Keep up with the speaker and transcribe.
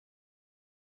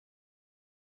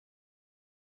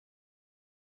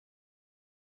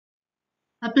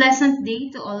A pleasant day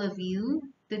to all of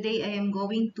you. Today I am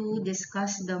going to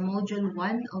discuss the module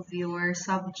 1 of your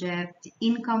subject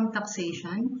income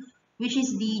taxation, which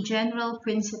is the general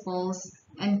principles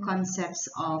and concepts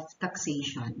of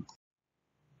taxation.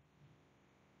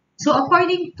 So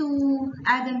according to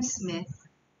Adam Smith,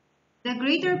 the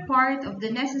greater part of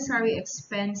the necessary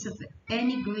expense of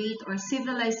any great or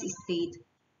civilized state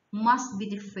must be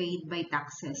defrayed by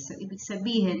taxes. So ibig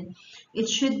sabihin,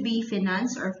 it should be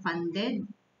financed or funded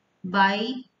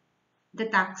by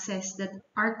the taxes that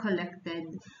are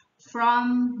collected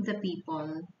from the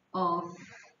people of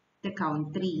the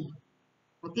country.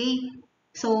 Okay?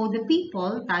 So, the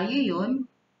people, tayo yun,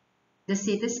 the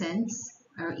citizens,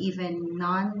 or even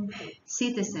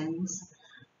non-citizens,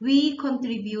 we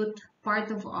contribute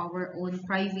part of our own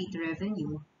private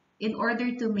revenue in order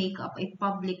to make up a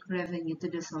public revenue to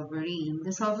the sovereign.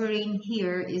 The sovereign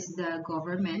here is the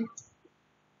government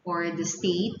or the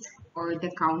state or the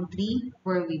country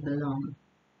where we belong.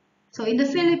 So in the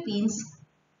Philippines,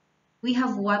 we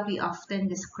have what we often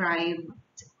describe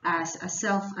as a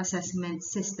self-assessment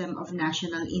system of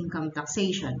national income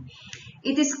taxation.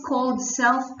 It is called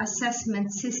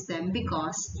self-assessment system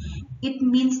because it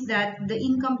means that the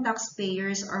income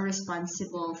taxpayers are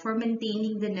responsible for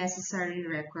maintaining the necessary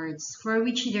records for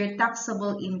which their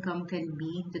taxable income can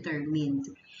be determined.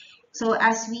 So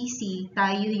as we see,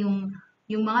 tayo yung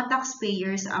mga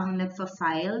taxpayers ang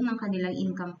nagfa-file ng kanilang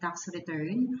income tax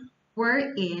return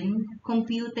wherein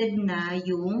computed na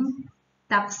yung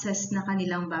taxes na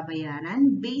kanilang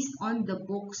babayaran based on the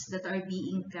books that are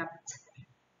being kept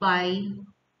by,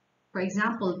 for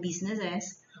example,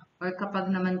 businesses, or kapag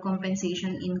naman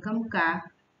compensation income ka,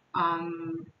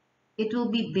 it will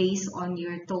be based on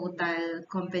your total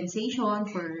compensation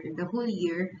for the whole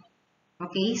year.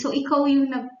 Okay? So, ikaw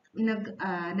yung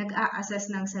nag-a-assess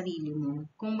ng sarili mo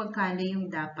kung magkano yung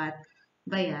dapat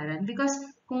bayaran. Because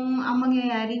kung ang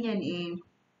mangyayari niyan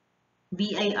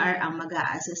BIR ang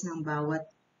mag-a-assess ng bawat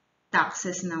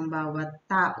taxes ng bawat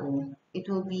tao, it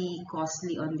will be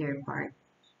costly on their part.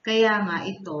 Kaya nga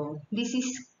ito, this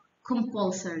is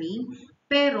compulsory,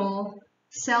 pero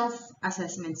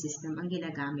self-assessment system ang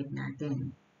ginagamit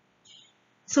natin.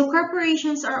 So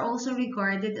corporations are also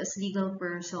regarded as legal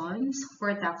persons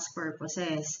for tax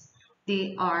purposes.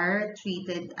 They are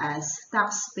treated as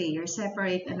taxpayers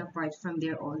separate and apart from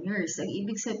their owners. Ang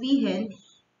ibig sabihin,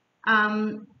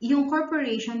 yung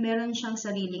corporation meron siyang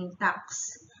sariling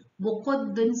tax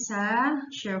bukod dun sa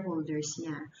shareholders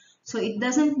niya. So it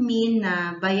doesn't mean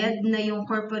na bayad na yung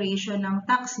corporation ng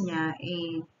tax niya,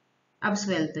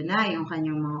 absuelto na yung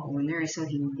kanyang mga owners. So,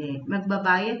 hindi.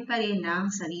 Magbabayad pa rin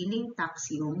ng sariling tax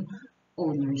yung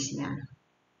owners niya.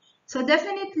 So,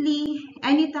 definitely,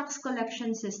 any tax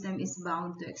collection system is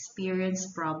bound to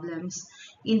experience problems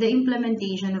in the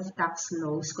implementation of tax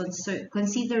laws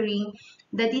considering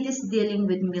that it is dealing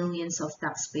with millions of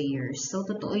taxpayers. So,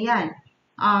 totoo yan.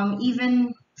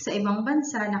 Even sa ibang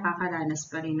bansa,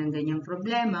 nakakaranas pa rin ng ganyang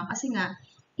problema kasi nga,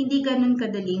 hindi ganun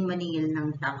kadaling maningil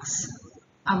ng tax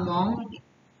among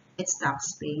its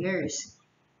taxpayers.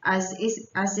 As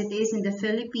it is in the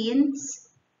Philippines,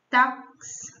 tax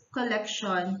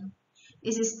collection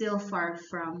is still far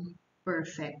from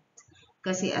perfect.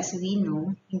 Kasi as we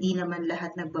know, hindi naman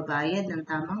lahat nagbabayad ng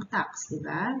tamang tax, di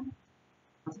ba?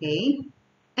 Okay?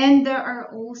 And there are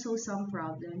also some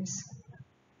problems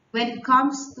when it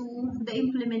comes to the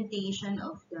implementation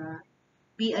of the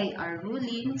BIR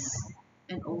rulings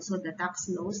and also the tax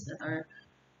laws that are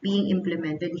being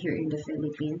implemented here in the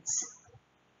Philippines.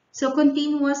 So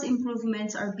continuous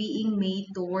improvements are being made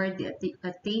toward the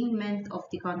attainment of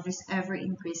the country's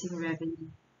ever-increasing revenue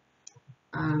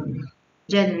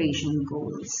generation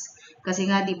goals. Kasi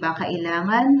nga, di ba,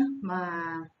 kailangan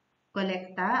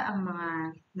ma-kolekta ang mga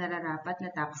nararapat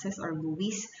na taxes or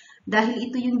buwis dahil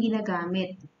ito yung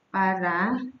ginagamit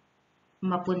para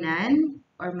mapunan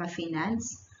or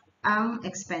ma-finance ang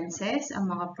expenses, ang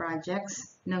mga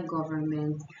projects ng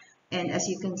government. And as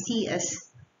you can see, as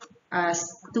a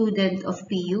student of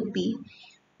PUP,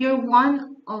 you're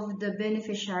one of the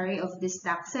beneficiary of these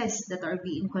taxes that are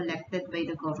being collected by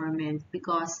the government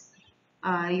because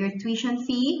your tuition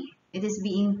fee, it is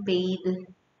being paid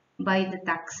by the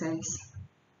taxes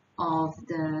of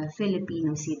the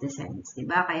Filipino citizens.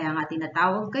 Diba? Kaya nga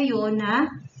tinatawag kayo na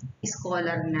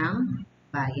scholar ng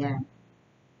bayan.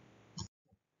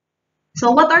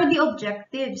 So what are the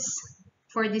objectives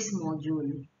for this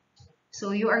module?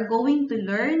 So you are going to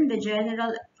learn the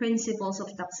general principles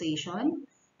of taxation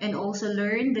and also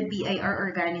learn the BIR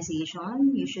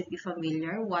organization. You should be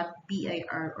familiar what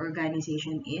BIR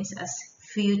organization is as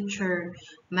future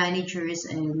managers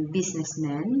and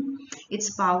businessmen,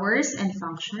 its powers and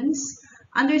functions,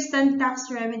 understand tax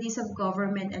remedies of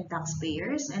government and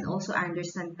taxpayers, and also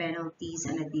understand penalties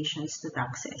and additions to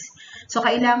taxes. So,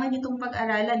 kailangan nyo itong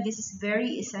pag-aralan. This is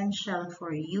very essential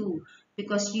for you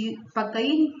because pag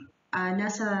kayo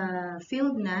nasa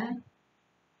field na,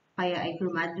 kaya ay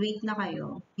graduate na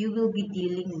kayo, you will be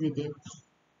dealing with it.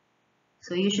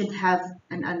 So, you should have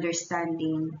an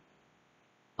understanding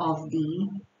of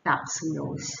the tax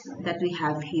laws that we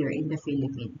have here in the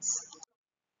Philippines.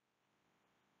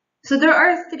 So, there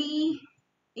are three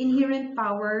inherent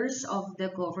powers of the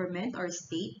government or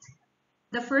state.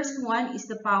 The first one is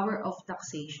the power of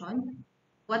taxation.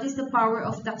 What is the power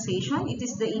of taxation? It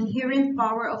is the inherent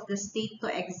power of the state to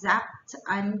exact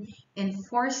an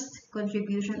enforced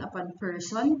contribution upon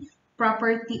person,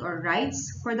 property, or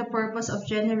rights for the purpose of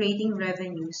generating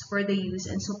revenues for the use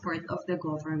and support of the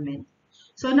government.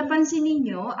 So, napansin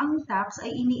ninyo, ang tax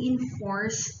ay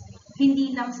ini-enforce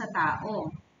hindi lang sa tao.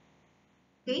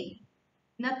 Okay?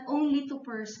 Not only to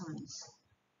persons.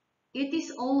 It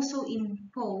is also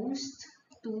imposed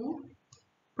to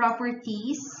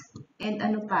properties and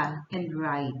and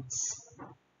rights.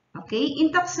 Okay?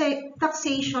 In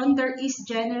taxation, there is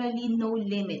generally no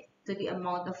limit to the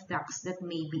amount of tax that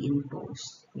may be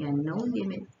imposed. Yan, no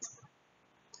limit.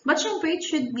 But syempre, it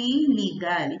should be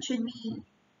legal. It should be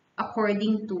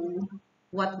according to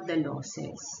what the law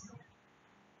says.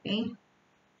 Okay?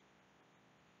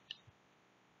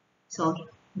 So,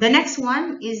 the next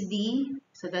one is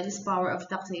so that is power of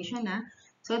taxation.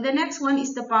 So, the next one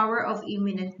is the power of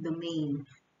eminent domain.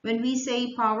 When we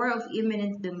say power of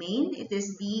eminent domain, it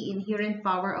is the inherent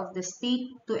power of the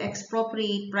state to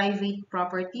expropriate private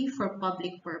property for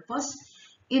public purpose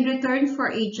in return for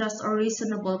a just or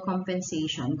reasonable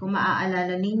compensation. Kung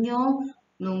maaalala ninyo,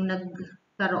 nung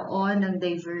nagkaroon ng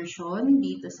diversion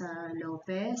dito sa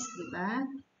Lopez, di ba?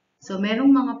 So, merong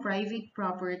mga private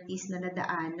properties na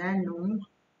nadaanan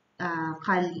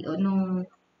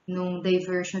nung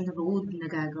diversion road na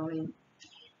gagawin.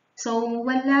 So,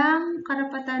 walang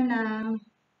karapatan na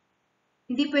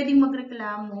hindi pwedeng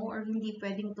magreklamo or hindi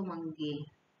pwedeng tumanggi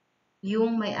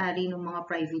yung may-ari ng mga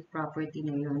private property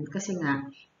na yun. Kasi nga,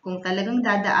 kung talagang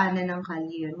dadaanan ng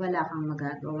kalye yun, wala kang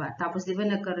magagawa. Tapos, di ba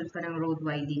nagkaroon pa ng road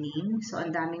widening? So, ang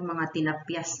daming mga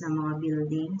tinapyas na mga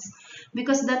buildings.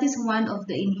 Because that is one of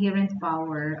the inherent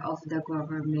power of the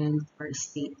government or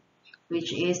state, which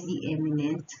is the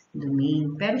eminent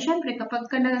domain. Pero, syempre, kapag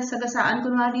ka nasagasaan,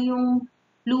 kunwari yung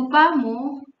lupa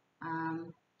mo,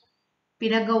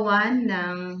 pinagawan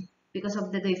because of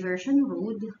the diversion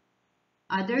road,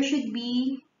 there should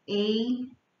be a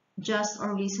just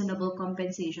or reasonable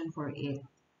compensation for it.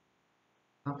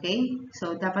 Okay?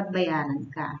 So, dapat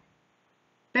bayaran ka.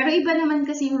 Pero iba naman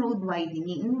kasi yung road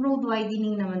widening. Yung road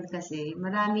widening naman kasi,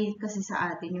 marami kasi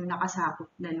sa atin yung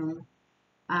nakasakop na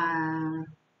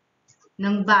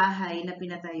ng bahay na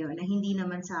pinatayo na hindi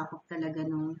naman sakop talaga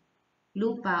nung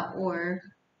lupa or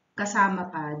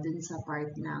kasama pa dun sa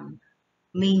part ng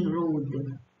main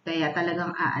road. Kaya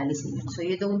talagang aalisin. So,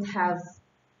 you don't have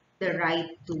the right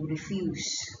to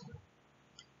refuse.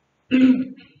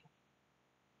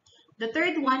 The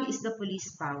third one is the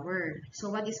police power.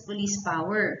 So, what is police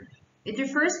power? It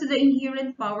refers to the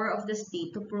inherent power of the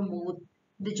state to promote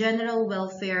the general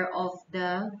welfare of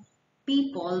the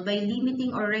people by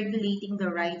limiting or regulating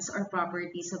the rights or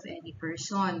properties of any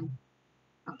person.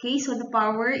 Okay, so the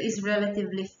power is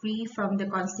relatively free from the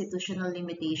constitutional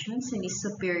limitations and is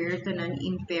superior to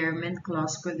non-impairment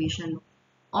clause provision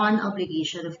on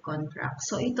obligation of contract.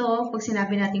 So ito, pag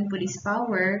sinabi nating police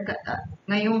power,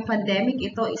 ngayong pandemic,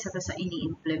 ito isa to sa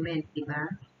ini-implement, di ba?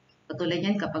 Katulad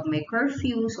yan kapag may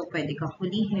curfew, so pwede kang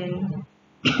hulihin.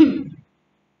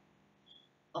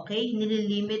 Okay,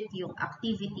 nililimit yung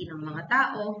activity ng mga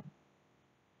tao.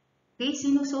 Okay,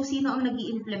 sino ang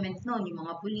nag-i-implement nun? Yung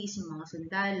mga police, yung mga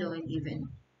sundalo, and even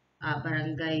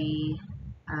barangay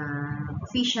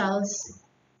officials.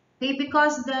 Okay,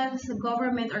 because the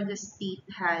government or the state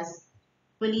has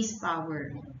police power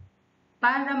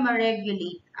para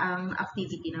ma-regulate ang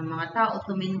activity ng mga tao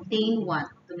to maintain what?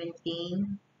 To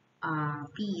maintain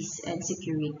peace and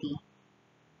security.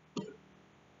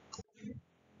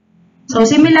 So,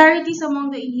 similarities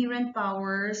among the inherent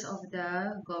powers of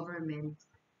the government.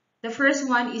 The first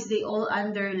one is they all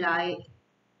underlie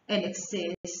and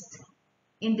exist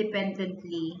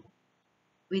independently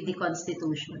with the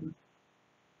Constitution.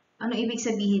 Ano ibig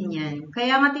sabihin yan?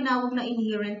 Kaya nga tinawag na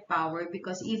inherent power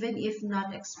because even if not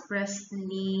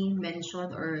expressly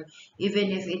mentioned or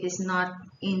even if it is not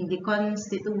in the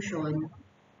Constitution,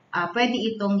 pwede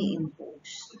itong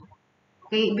i-impose.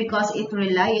 Okay? Because it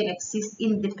rely and exists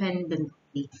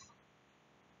independently.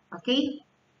 Okay?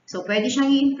 So, pwede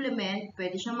siyang i-implement,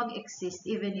 pwede siyang mag-exist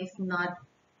even if not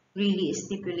really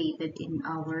stipulated in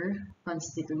our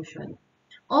Constitution.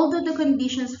 Although the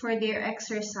conditions for their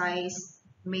exercise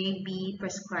may be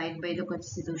prescribed by the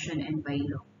Constitution and by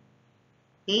law.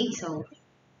 Okay, so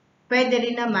pwede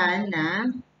rin naman na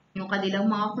yung kanilang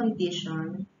mga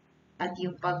condition at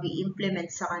yung pag-i-implement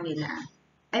sa kanila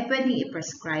ay pwedeng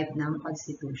i-prescribe ng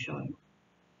Constitution.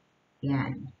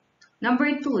 Yan.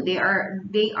 Number 2, they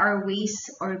are ways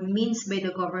or means by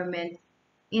the government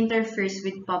interferes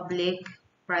with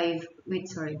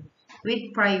with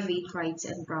private rights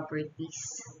and properties.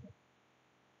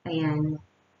 Ayan.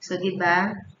 So, di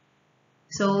ba?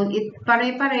 So,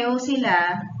 pare-pareho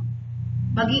sila,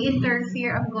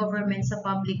 mag-i-interfere ang government sa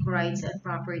public rights and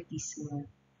properties mo.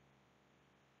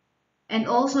 And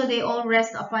also, they all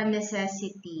rest upon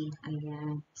necessity.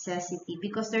 Ayan. Necessity.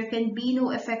 Because there can be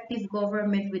no effective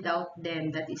government without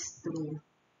them. That is true.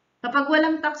 Kapag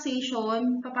walang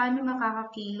taxation, paano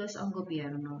makakakilos ang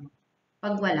gobyerno?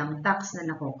 Pag walang tax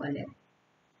na nakokollect.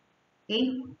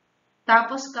 Okay?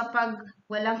 Tapos kapag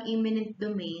walang eminent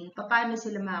domain, paano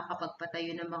sila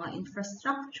makakapagpatayo ng mga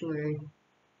infrastructure?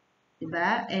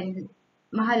 Diba? And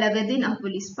mahalaga din ang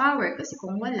police power kasi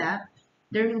kung wala,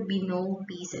 there will be no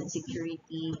peace and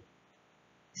security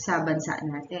sa bansa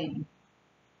natin.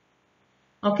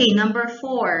 Okay, number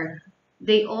 4.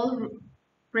 They all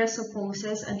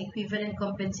presupposes an equivalent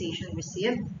compensation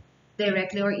received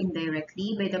directly or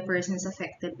indirectly by the persons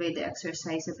affected by the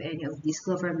exercise of any of these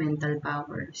governmental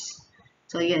powers.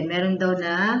 So, yan. Meron daw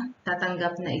na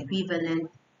tatanggap na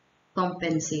equivalent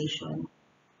compensation.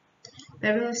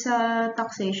 Pero sa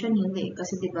taxation, hindi.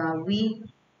 Kasi diba,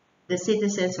 the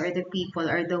citizens or the people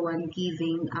are the one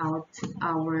giving out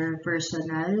our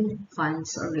personal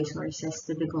funds or resources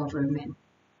to the government.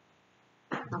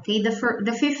 Okay,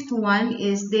 the fifth one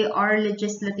is they are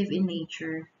legislative in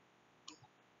nature.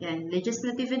 Yan,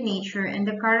 legislative in nature and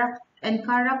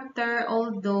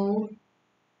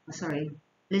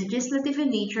legislative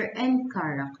in nature and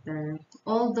character.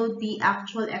 Although the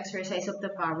actual exercise of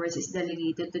the powers is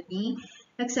delegated to the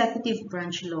executive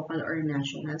branch, local or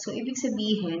national. So, ibig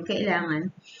sabihin,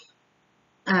 kailangan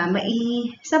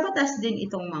sa batas din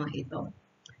itong mga ito.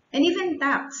 And even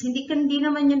tax, hindi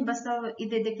naman yan basta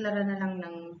idedeklara na lang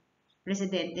ng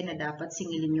presidente na dapat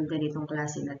singilin yung ganitong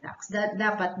klase na tax.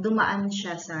 Dapat dumaan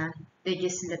siya sa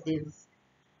legislative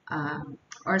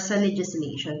or sa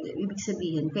legislation. Ibig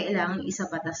sabihin, kailangan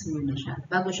isabatas muna siya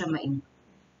bago siya ma-implement.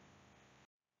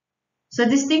 So,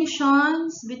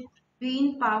 distinctions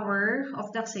between power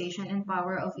of taxation and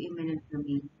power of eminent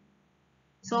domain.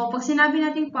 So, pag sinabi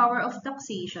natin power of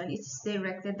taxation, it's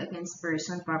directed against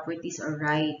person, properties, or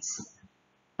rights.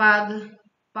 Pag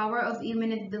power of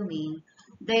eminent domain,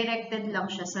 directed lang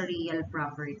siya sa real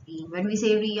property. When we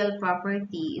say real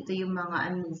property, ito yung mga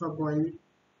unmovable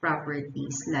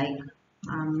properties like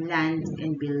land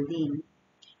and building.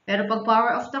 Pero pag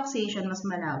power of taxation, mas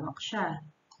malawak siya.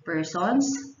 Persons,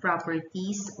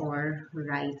 properties, or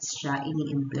rights siya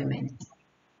ini-implement.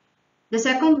 The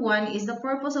second one is the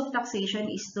purpose of taxation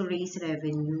is to raise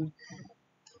revenue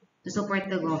to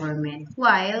support the government,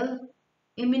 while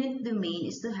eminent domain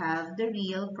is to have the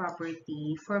real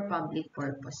property for public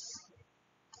purpose.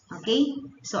 Okay?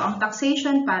 So, ang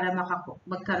taxation para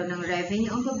magkaroon ng revenue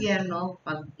ang gobyerno,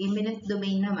 pag eminent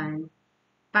domain naman,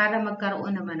 para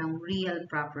magkaroon naman ng real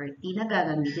property na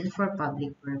gagamitin for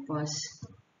public purpose.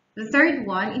 The third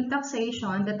one, in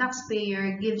taxation, the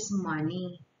taxpayer gives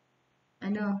money.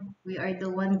 We are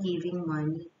the one giving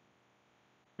money,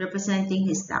 representing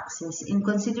his taxes, in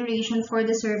consideration for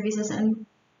the services and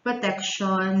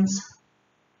protections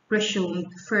presumed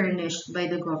furnished by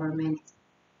the government.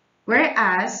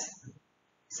 Whereas,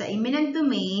 sa eminent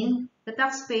domain, the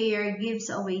taxpayer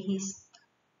gives away his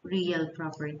real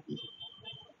property.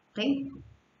 Okay?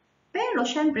 Pero,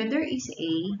 syempre, there is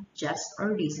a just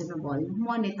or reasonable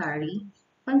monetary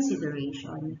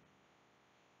consideration.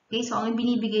 Okay, so ang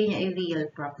binibigay niya ay real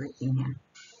property niya.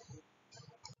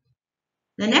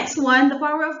 The next one, the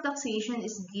power of taxation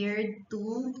is geared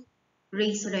to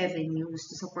raise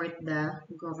revenues to support the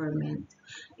government.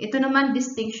 Ito naman,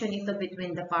 distinction ito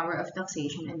between the power of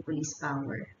taxation and police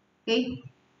power. Okay?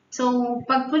 So,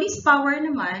 pag police power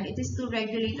naman, it is to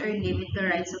regulate or limit the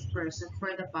rights of person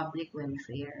for the public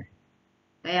welfare.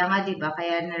 Kaya nga, di ba,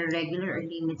 kaya na-regular or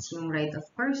limits yung right of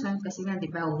person kasi nga, di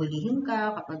ba, huhulihin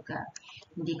ka kapag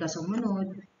hindi ka sumunod.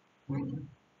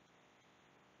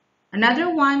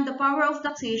 Another one, the power of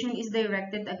taxation is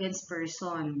directed against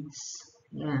persons.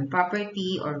 Yan,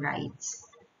 property or rights.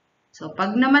 So,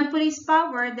 pag naman police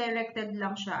power, directed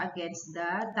lang siya against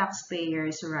the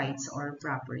taxpayer's rights or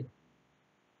property.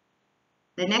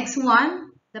 The next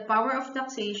one, the power of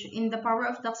taxation. In the power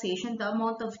of taxation, the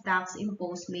amount of tax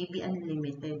imposed may be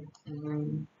unlimited.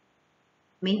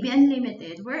 May be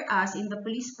unlimited, whereas in the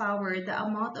police power, the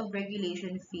amount of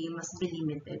regulation fee must be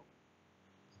limited.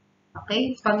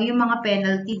 Okay? Pag yung mga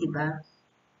penalty, di ba?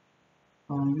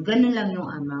 Ganun lang yung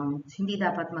amount. Hindi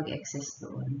dapat mag-excess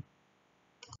doon.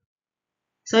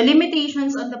 So,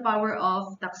 limitations on the power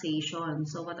of taxation.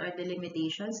 So, what are the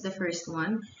limitations? The first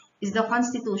one is the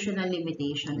constitutional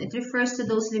limitation. It refers to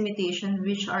those limitations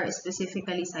which are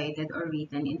specifically cited or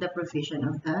written in the provision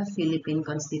of the Philippine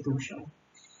Constitution.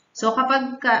 So,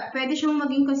 kapag pwede siyang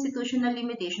maging constitutional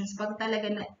limitations pag talaga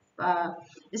na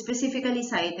specifically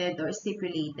cited or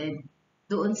stipulated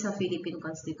doon sa Philippine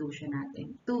Constitution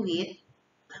natin. To wit,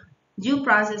 due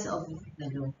process of the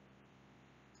law.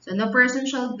 So, no person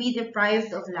shall be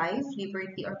deprived of life,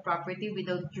 liberty, or property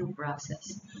without due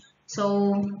process.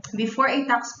 So, before a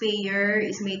taxpayer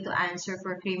is made to answer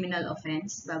for criminal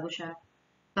offense, bago siya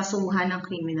kasuhan ng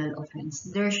criminal offense,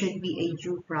 there should be a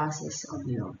due process of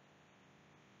law.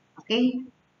 Okay?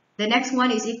 The next one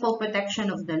is equal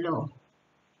protection of the law.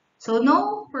 So,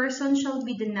 no person shall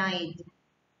be denied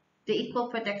the equal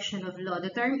protection of law.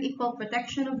 The term equal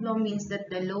protection of law means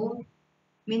that the law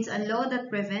means a law that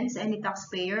prevents any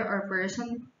taxpayer or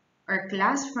person or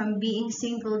class from being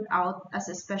singled out as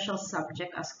a special subject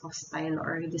as hostile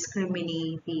or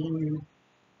discriminating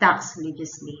tax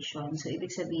legislation. So,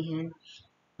 ibig sabihin,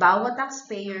 bawat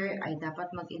taxpayer ay dapat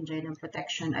mag-enjoy ng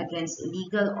protection against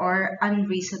illegal or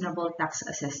unreasonable tax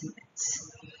assessments.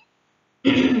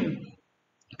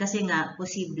 Kasi nga,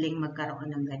 posibleng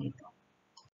magkaroon ng ganito.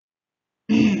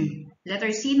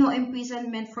 Letter C, no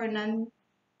imprisonment for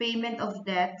non-payment of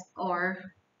debt or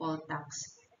poll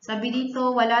tax. Sabi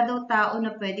dito, wala daw tao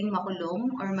na pwedeng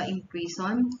makulong or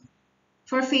ma-imprison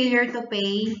for failure to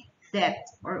pay debt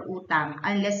or utang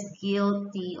unless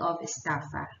guilty of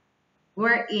estafa,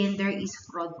 wherein there is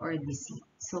fraud or deceit.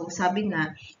 So, sabi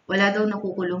nga, wala daw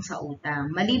nakukulong sa utang.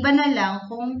 Maliban na lang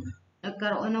kung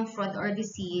nagkaroon ng fraud or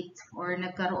deceit or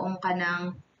nagkaroon ka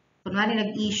ng, kunwari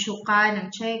nag-issue ka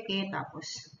ng cheque tapos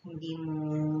hindi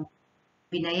mo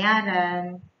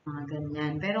binayaran, mga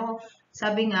ganyan. Pero,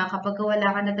 sabi nga, kapag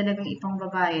wala ka na talagang ipang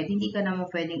babayad, hindi ka naman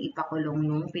pwedeng ipakulong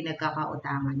nung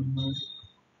pinagkakautangan mo.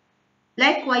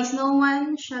 Likewise, no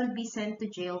one shall be sent to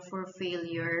jail for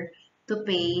failure to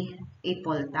pay a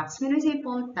poll tax. When I say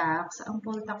poll tax, ang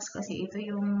poll tax kasi ito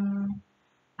yung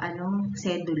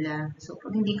sedula. So,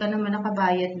 pag hindi ka naman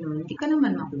nakabayad nun, hindi ka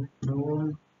naman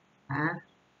makukulong. Ha?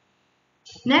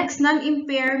 Next,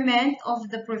 non-impairment of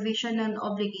the provision and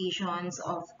obligations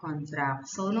of contract.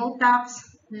 So, no tax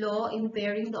law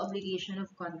impairing the obligation of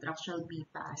contract shall be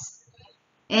passed.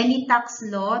 Any tax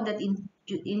law that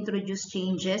introduce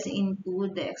changes into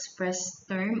the express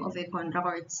term of a contract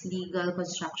or its legal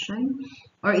construction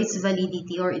or its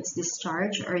validity or its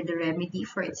discharge or the remedy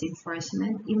for its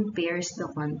enforcement impairs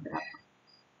the contract.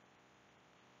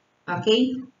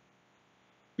 Okay?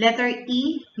 Letter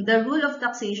E, the rule of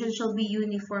taxation shall be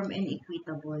uniform and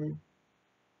equitable.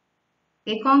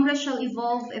 Okay, Congress shall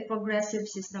evolve a progressive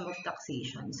system of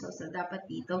taxation. So dapat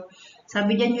dito,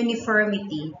 sabi diyan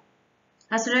uniformity.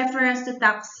 Has reference to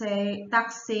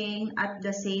taxing at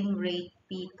the same rate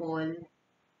people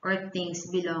or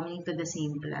things belonging to the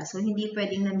same class. So, hindi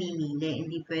pwedeng namimili.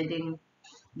 Hindi pwedeng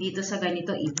dito sa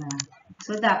ganito iba.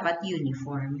 So, dapat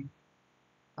uniform.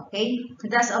 Okay?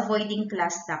 Thus, avoiding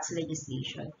class tax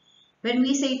legislation. When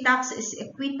we say tax is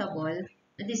equitable,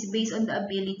 it is based on the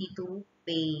ability to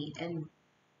pay and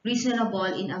reasonable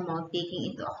in amount taking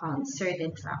into account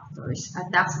certain factors. A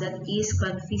tax that is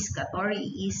confiscatory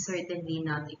is certainly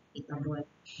not equitable.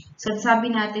 So,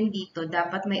 sabi natin dito,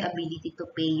 dapat may ability to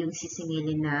pay yung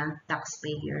sisingilin na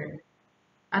taxpayer.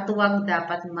 At huwag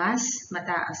dapat mas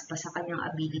mataas pa sa kanyang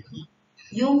ability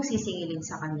yung sisingilin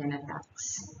sa kanya na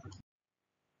tax.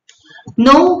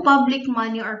 No public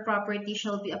money or property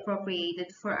shall be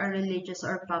appropriated for a religious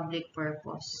or public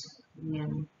purpose.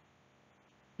 Yan.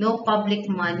 No public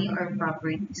money or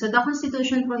property. So, the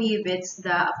Constitution prohibits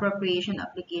the appropriation,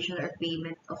 application, or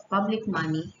payment of public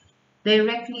money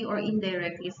directly or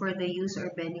indirectly for the use or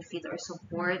benefit or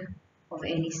support of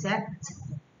any sect,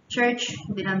 church,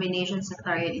 denomination,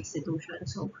 sectarian institution.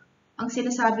 So, ang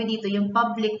sinasabi dito, yung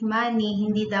public money,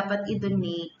 hindi dapat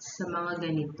i-donate sa mga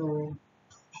ganito.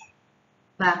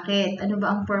 Bakit? Ano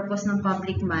ba ang purpose ng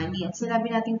public money? At sinabi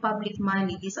nating public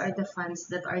money, these are the funds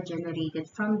that are generated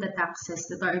from the taxes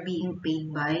that are being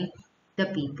paid by the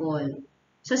people.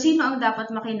 So, sino ang dapat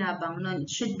makinabang nun?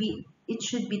 It should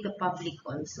be the public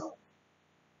also.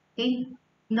 Okay?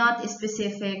 Not a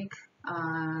specific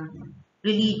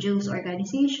religious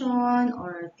organization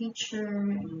or teacher,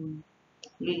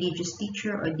 religious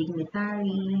teacher or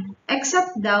dignitary,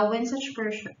 except daw when such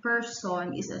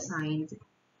person is assigned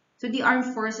to the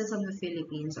armed forces of the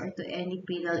Philippines or to any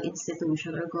penal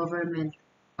institution or government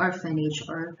orphanage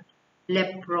or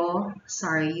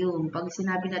leprosarium. Pag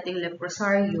sinabi natin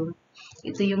leprosarium,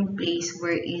 ito yung place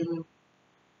wherein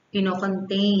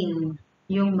contain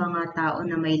yung mga tao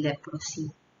na may leprosy.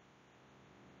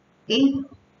 Okay?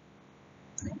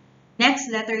 Next,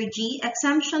 letter G,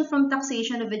 exemption from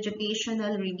taxation of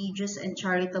educational, religious, and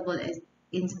charitable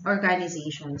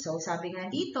organizations. So, sabi nga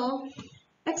dito,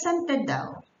 exempted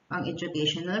daw ang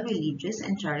educational, religious,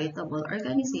 and charitable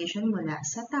organization mula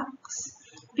sa tax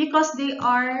because they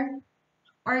are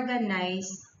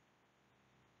organized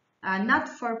not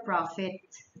for profit.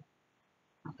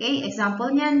 Okay,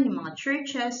 example niyan, yung mga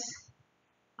churches,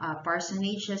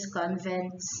 parsonages,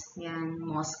 convents, yan,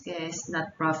 mosques,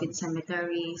 not-profit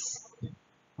cemeteries.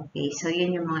 Okay, so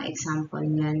yun yung mga example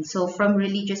niyan. So, from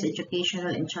religious,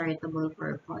 educational, and charitable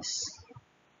purpose.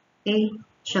 Okay,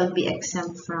 shall be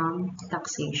exempt from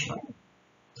taxation.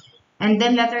 And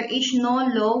then letter H, no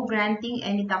law granting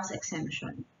any tax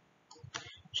exemption.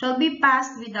 Shall be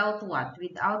passed without what?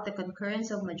 Without the concurrence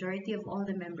of majority of all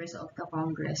the members of the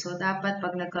Congress. So, dapat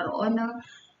pag nagkaroon ng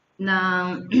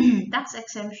tax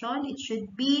exemption, it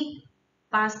should be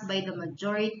passed by the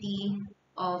majority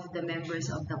of the members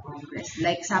of the Congress.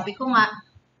 Like sabi ko nga,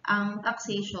 ang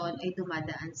taxation ay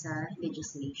dumadaan sa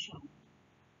legislation.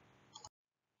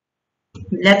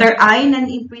 Letter I,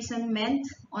 non-imprisonment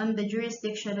on the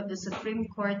jurisdiction of the Supreme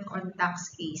Court on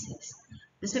tax cases.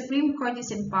 The Supreme Court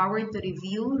is empowered to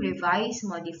review, revise,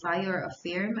 modify, or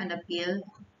affirm an appeal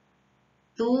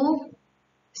to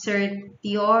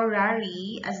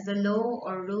certiorari as the law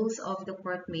or rules of the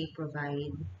court may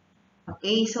provide.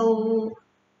 Okay, so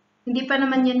hindi pa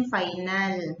naman yun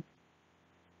final.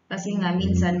 Kasi nga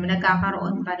minsan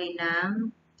nagkakaroon pa rin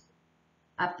ng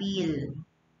appeal.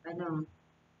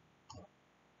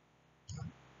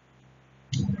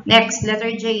 Next,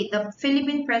 letter J. The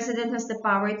Philippine President has the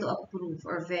power to approve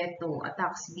or veto a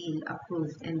tax bill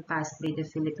approved and passed by the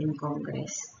Philippine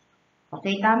Congress.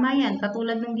 Okay, tama yan.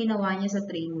 Katulad ng ginawa niya sa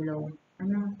train law.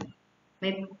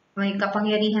 May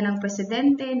kapangyarihan ng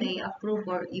presidente na i-approve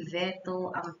or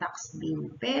i-veto ang tax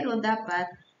bill. Pero dapat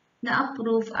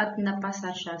na-approve at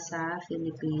napasa siya sa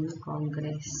Philippine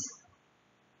Congress.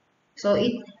 So,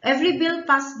 every bill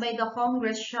passed by the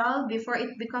Congress shall, before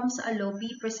it becomes a law,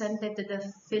 be presented to the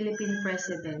Philippine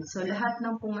President. So, lahat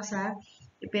ng pumasa,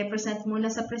 ipe-present muna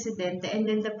sa Presidente, and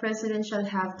then the President shall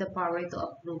have the power to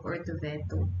approve or to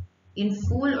veto in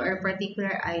full or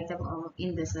particular item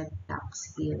in the said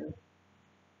tax bill.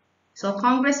 So,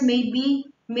 Congress may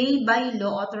by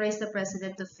law authorize the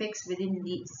President to fix within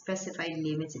the specified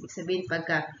limits. Ibig sabihin,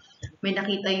 pagka may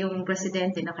nakita yung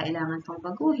Presidente na kailangan pang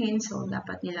baguhin, so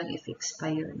dapat nilang i-fix pa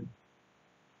yun.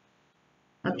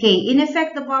 Okay, in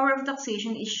effect, the power of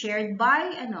taxation is shared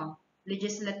by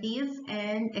legislative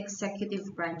and executive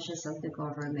branches of the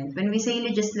government. When we say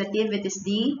legislative, it is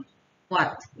the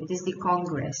what? It is the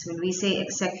Congress. When we say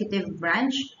executive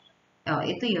branch,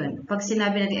 ito yun. Pag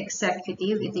sinabi natin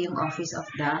executive, ito yung office of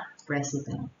the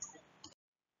President.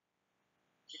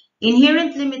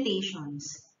 Inherent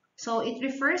limitations. So, it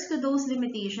refers to those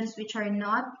limitations which are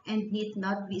not and need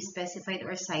not be specified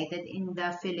or cited in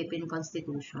the Philippine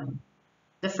Constitution.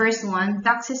 The first one,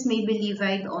 taxes may be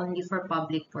levied only for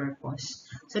public purpose.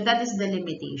 So, that is the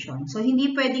limitation. So,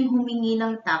 hindi pwedeng humingi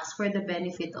ng tax for the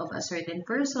benefit of a certain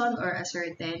person or a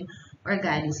certain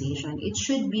organization. It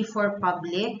should be for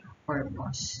public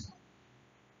purpose.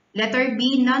 Letter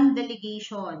B,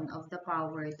 non-delegation of the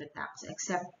power to tax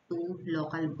except to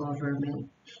local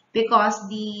government. Because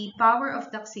the power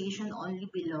of taxation only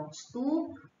belongs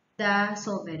to the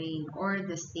sovereign or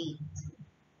the state.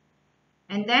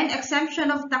 And then, exemption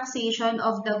of taxation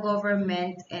of the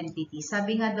government entity.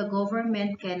 Sabi nga, the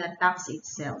government cannot tax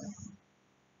itself.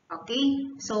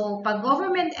 Okay? So, pag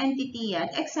government entity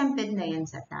yan, exempted na yan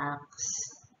sa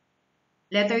tax.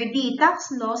 Letter D,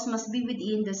 tax laws must be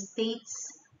within the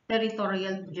state's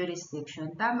territorial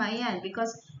jurisdiction. Tama yan.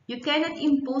 Because you cannot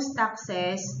impose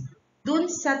taxes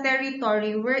dun sa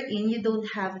territory wherein you don't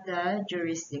have the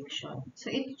jurisdiction.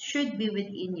 So, it should be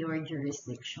within your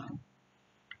jurisdiction.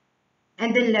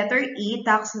 And then letter E,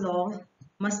 tax law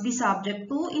must be subject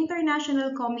to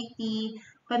international committee,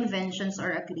 conventions,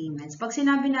 or agreements. Pag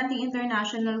sinabi natin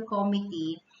international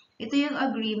committee, ito yung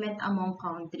agreement among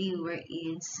country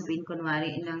wherein sabihin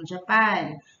kunwari ng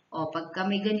Japan. O pagka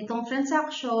may ganitong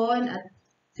transaction at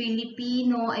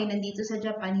Filipino ay nandito sa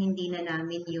Japan, hindi na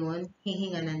namin yun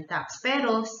hihinga ng tax.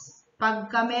 Pero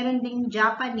pagka meron ding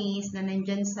Japanese na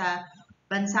nandyan sa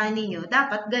bansa ninyo,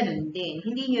 dapat ganun din.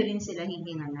 Hindi nyo rin sila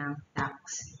hihinga ng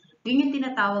tax. Yun yung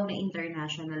tinatawag na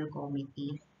international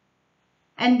committee.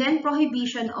 And then,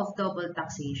 prohibition of double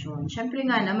taxation. Siyempre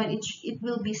nga naman, it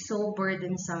will be so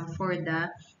burdensome for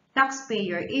the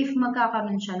taxpayer if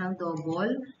magkakaroon siya ng double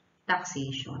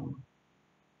taxation.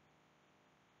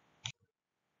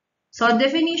 So,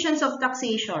 definitions of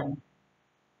taxation.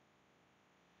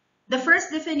 The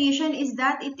first definition is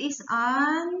that it is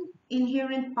an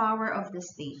inherent power of the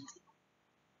state.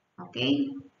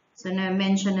 Okay? So,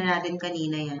 na-mention na natin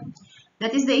kanina yan.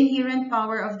 That is the inherent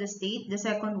power of the state. The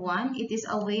second one, it is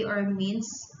a way or means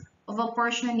of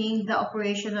apportioning the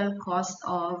operational cost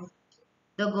of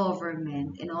the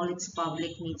government and all its public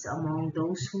needs among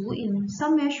those who, in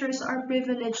some measures, are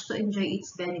privileged to enjoy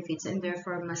its benefits and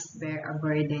therefore must bear a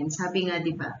burden. Sabi nga,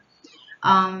 di ba?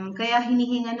 Kaya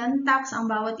hinihinga ng tax ang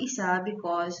bawat isa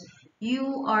because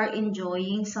you are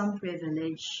enjoying some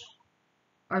privilege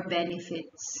or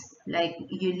benefits. Like,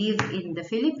 you live in the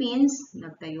Philippines,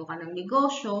 nagtayo ka ng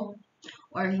negosyo,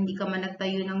 or hindi ka man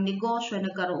nagtayo ng negosyo,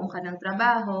 nagkaroon ka ng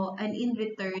trabaho, and in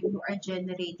return, you are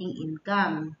generating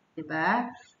income.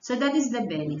 Diba? So, that is the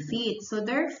benefit. So,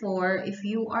 therefore, if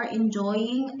you are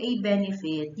enjoying a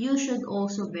benefit, you should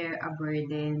also bear a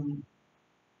burden.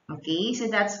 Okay? So,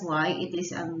 that's why it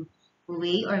is a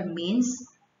way or means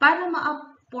para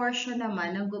ma-apportion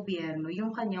naman ng gobyerno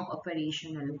yung kanyang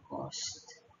operational cost.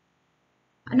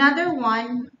 Another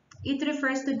one, it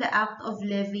refers to the act of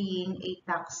levying a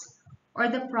tax or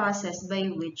the process by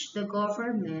which the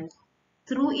government,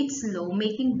 through its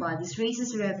law-making bodies,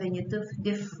 raises revenue to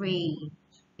defray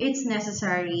its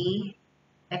necessary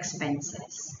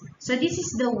expenses. So this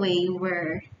is the way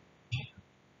where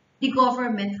the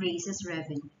government raises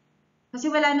revenue. Kasi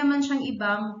wala naman siyang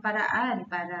ibang paraan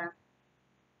para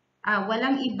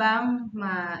walang ibang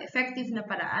effective na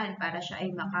paraan para siya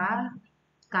ay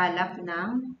makakalap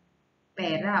ng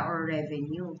pera or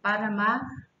revenue para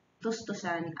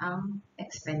matustusan ang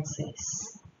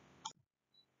expenses.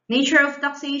 Nature of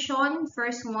taxation,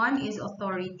 first one is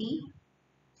authority.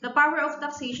 The power of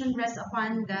taxation rests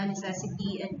upon the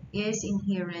necessity and is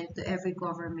inherent to every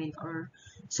government or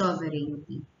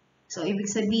sovereignty. So,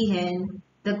 ibig sabihin,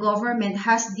 the government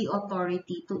has the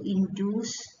authority to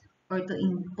induce or to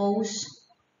impose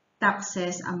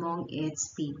taxes among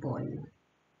its people.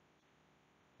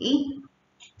 Okay?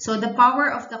 So, the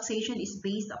power of taxation is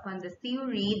based upon the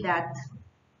theory that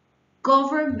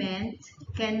government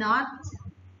cannot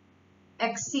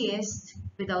exist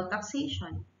without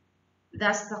taxation.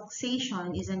 Thus,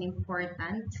 taxation is an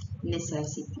important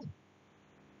necessity.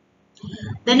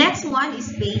 The next one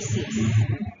is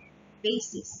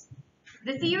basis.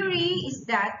 The theory is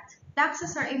that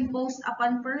taxes are imposed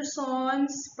upon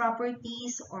persons,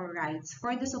 properties, or rights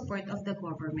for the support of the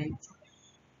government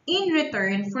in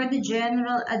return for the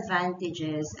general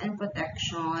advantages and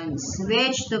protections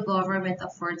which the government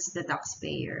affords the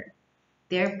taxpayer,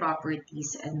 their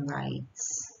properties and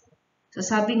rights. So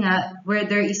sabi nga, where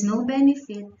there is no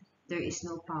benefit, there is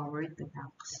no power to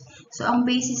tax. So ang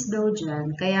basis daw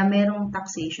dyan, kaya merong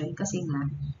taxation kasi nga,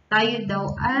 tayo daw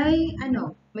ay,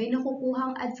 may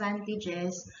nakukuhang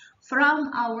advantages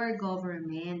from our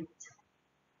government.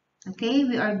 Okay,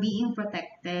 we are being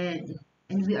protected.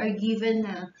 And we are given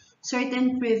a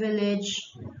certain privilege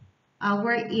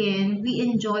wherein we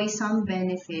enjoy some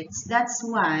benefits. That's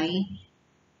why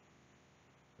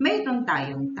mayroon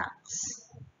tayong tax.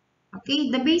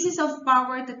 Okay, the basis of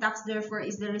power to tax therefore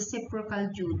is the reciprocal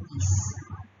duties.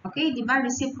 Okay, di ba?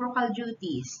 Reciprocal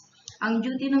duties. Ang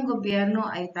duty ng gobyerno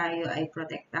ay tayo ay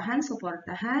protektahan,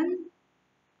 suportahan.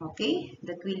 Okay,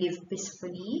 that we live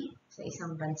peacefully sa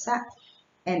isang bansa.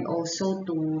 And also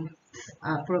to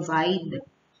provide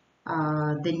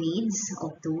the needs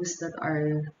of those that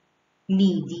are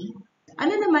needy.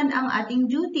 Ano naman ang ating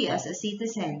duty as a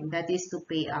citizen? That is to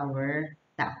pay our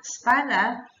tax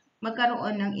para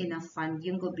magkaroon ng enough fund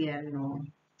yung gobyerno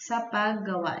sa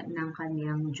paggawa ng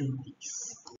kanyang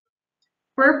duties.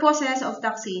 Purposes of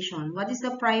taxation. What is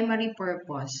the primary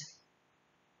purpose?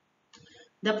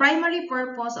 The primary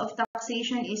purpose of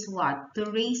taxation is what? To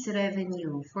raise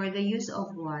revenue for the use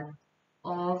of what?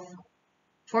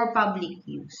 For public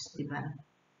use, diba?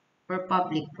 For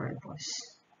public purpose.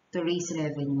 to raise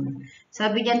revenue.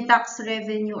 Sabi diyan, tax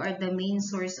revenue are the main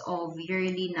source of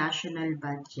yearly national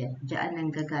budget. Diyan ang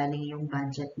gagaling yung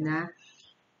budget na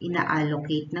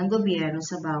ina-allocate ng gobyerno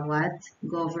sa bawat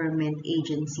government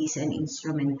agencies and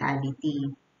instrumentality.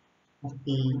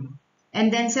 Okay. And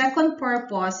then second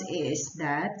purpose is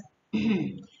that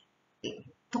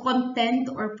to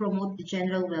content or promote the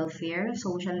general welfare,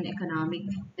 social and economic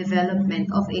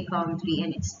development of a country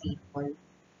and its people.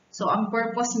 So, ang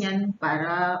purpose niyan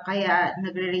para kaya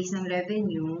nagre-raise ng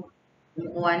revenue,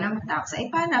 kumukuha ng tax,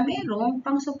 ay para merong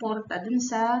pang-suporta dun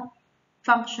sa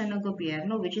function ng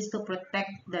gobyerno, which is to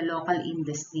protect the local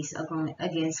industries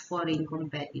against foreign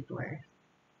competitor.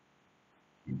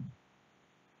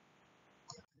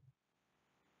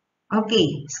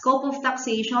 Okay, scope of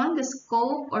taxation. The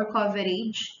scope or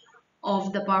coverage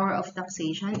of the power of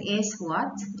taxation is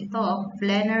what? Ito,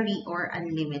 plenary or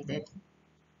unlimited.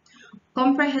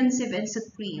 Comprehensive and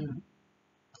supreme.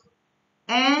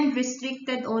 And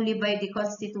restricted only by the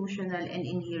constitutional and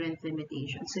inherent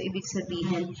limitations. So, ibig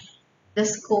sabihin, the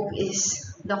scope is,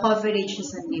 the coverage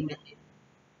is unlimited.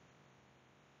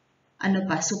 Ano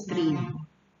pa? Supreme.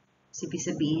 So, ibig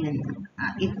sabihin,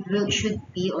 should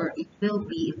be or it will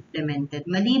be implemented.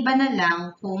 Maliban na lang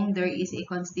kung there is a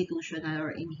constitutional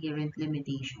or inherent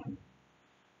limitation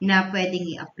na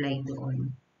pwedeng i-apply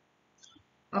doon.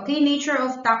 Okay, nature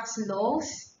of tax laws.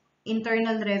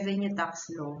 Internal revenue tax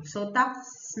law. So,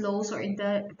 tax laws or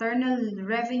internal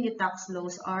revenue tax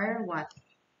laws are what?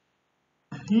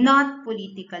 Not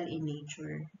political in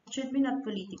nature. It should be not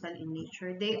political in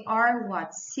nature. They are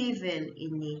what? Civil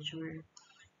in nature.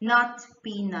 Not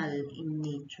penal in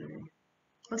nature.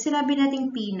 Pag sinabi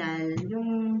nating penal,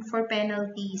 yung for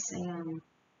penalties, ayan.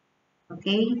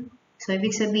 Okay? So,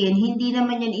 ibig sabihin, hindi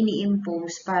naman yan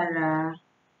ini-impose para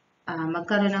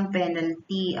magkaroon ng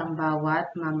penalty ang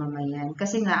bawat mamamayan.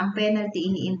 Kasi nga, ang penalty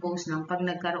ini-impose lang pag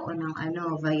nagkaroon ng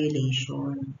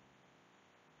violation.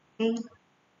 Okay?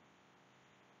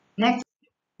 Next,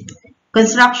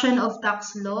 construction of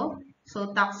tax law.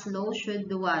 So, tax law should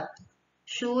do what?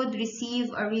 Should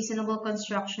receive a reasonable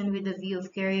construction with the view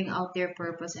of carrying out their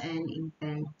purpose and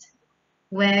intent.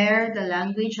 Where the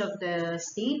language of the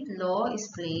state law is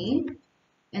plain,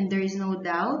 and there is no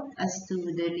doubt as to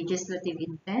the legislative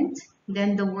intent,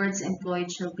 then the words employed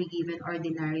shall be given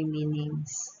ordinary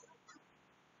meanings.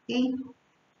 Okay?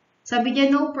 Sabi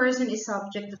niya, no person is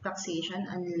subject to taxation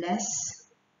unless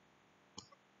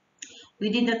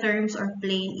within the terms or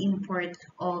plain import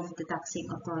of the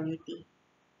taxing authority.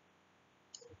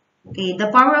 Okay, the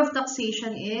power of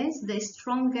taxation is the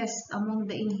strongest among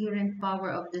the inherent power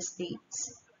of the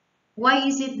states. Why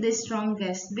is it the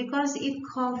strongest? Because it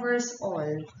covers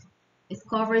all. It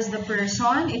covers the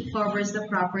person, it covers the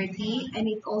property, and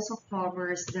it also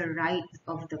covers the right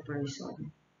of the person.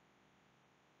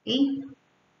 Okay?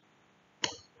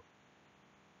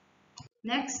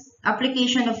 Next,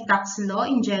 application of tax law.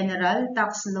 In general,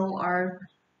 tax law are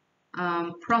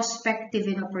prospective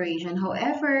in operation.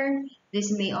 However, this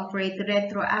may operate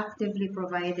retroactively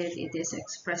provided it is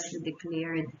expressly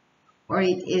declared or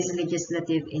it is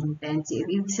legislative intent. So,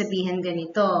 ibig sabihin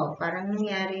ganito, parang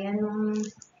nangyari yan nung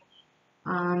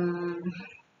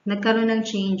nagkaroon ng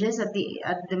changes at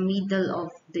the middle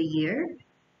of the year.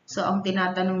 So, ang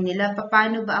tinatanong nila,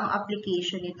 paano ba ang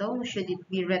application nito? Should it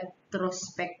be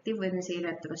retrospective? When we say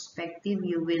retrospective,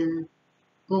 you will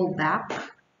go back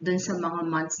dun sa mga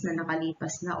months na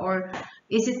nakalipas na. Or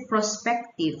is it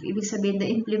prospective? Ibig sabihin,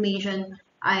 the implementation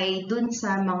ay dun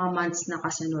sa mga months na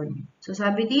kasunod. So,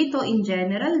 sabi dito, in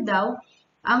general daw,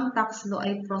 ang tax law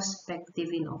ay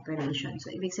prospective in operation. So,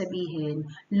 ibig sabihin,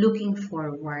 looking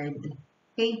forward.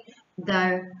 Okay?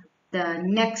 The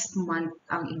next months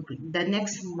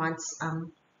ang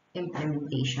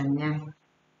implementation niya.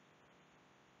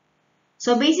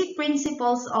 So, basic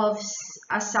principles of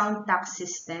a sound tax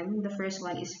system. The first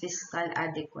one is fiscal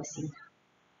adequacy.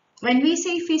 When we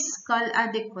say fiscal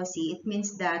adequacy, it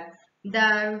means that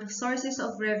the sources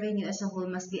of revenue as a whole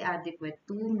must be adequate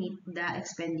to meet the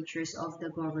expenditures of the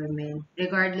government,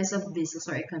 regardless of business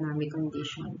or economic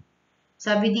condition.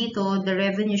 Sabi dito, the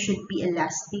revenue should be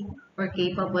elastic or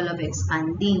capable of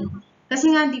expanding.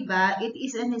 Kasi nga, di ba, it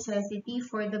is a necessity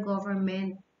for the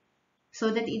government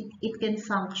so that it can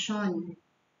function.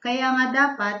 Kaya nga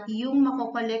dapat, yung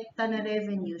makokolekta na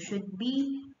revenue should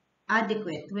be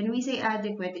adequate. When we say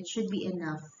adequate, it should be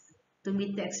enough to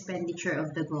meet the expenditure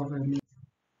of the government.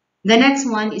 The next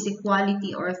one is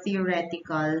equality or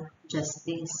theoretical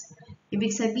justice. Ibig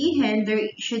sabihin, there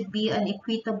should be an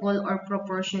equitable or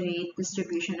proportionate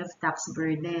distribution of tax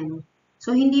burden.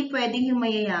 So, hindi pwedeng yung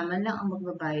mayayaman lang ang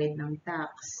magbabayad ng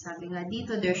tax. Sabi nga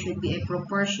dito, there should be a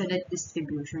proportionate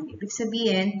distribution. Ibig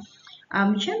sabihin,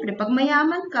 syempre, pag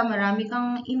mayaman ka, marami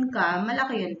kang income,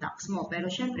 malaki yung tax mo. Pero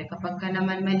syempre, kapag ka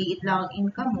naman maliit lang ang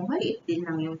income mo, maliit din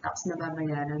lang yung tax na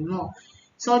babayaran mo.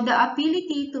 So, the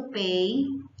ability to pay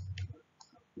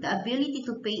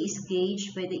is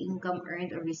gauged by the income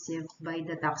earned or received by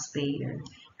the taxpayer.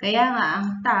 Kaya nga,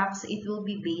 ang tax, it will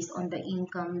be based on the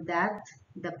income that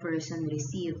the person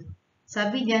received.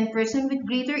 Sabi diyan, person with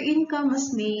greater income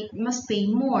must pay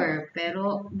more.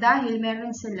 Pero dahil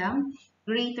meron silang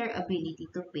greater ability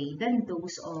to pay than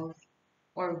those of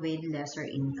or with lesser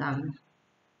income.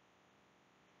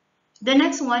 The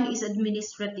next one is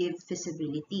administrative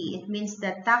feasibility. It means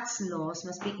that tax laws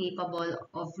must be capable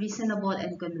of reasonable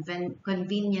and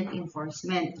convenient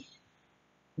enforcement,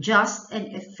 just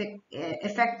and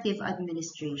effective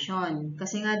administration.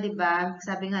 Kasi nga, di ba,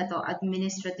 sabi nga to,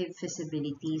 administrative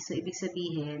feasibility. So, ibig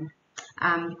sabihin,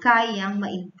 kayang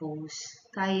ma-impose,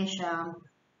 kaya siyang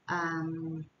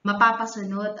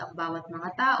mapapasunod ang bawat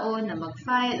mga tao na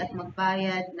mag-file at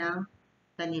magbayad ng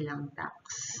kanilang tax.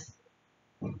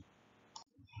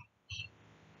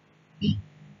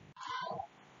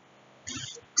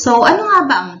 So, ano nga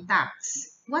ba ang tax?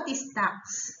 What is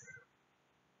tax?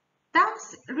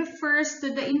 Tax refers to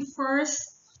the enforced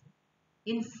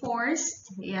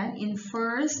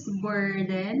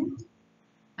burden.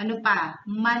 Ano pa?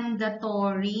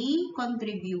 Mandatory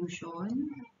contribution.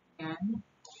 Yan.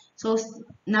 So,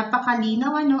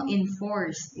 napakalinaw, ano?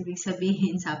 Enforced. Ibig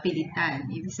sabihin, sa pilitan.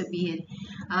 Ibig sabihin,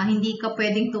 hindi ka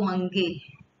pwedeng tumanggi.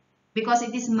 Because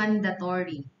it is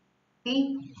mandatory.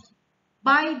 Okay?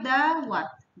 By the what?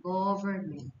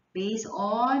 Government. Based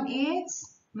on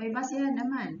its, may basihan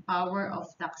naman, power of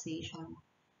taxation.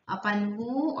 Upon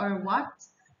who or what?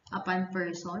 Upon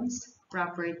persons,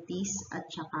 properties, at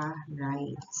saka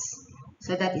rights.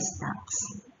 So that is tax.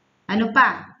 Ano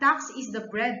pa? Tax is the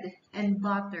bread and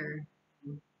butter.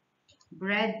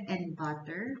 Bread and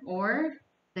butter or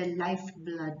the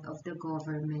lifeblood of the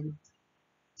government.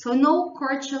 So, no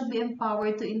court shall be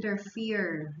empowered to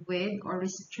interfere with or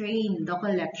restrain the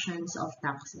collections of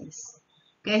taxes.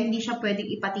 Kaya hindi siya pwedeng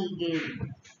ipatigil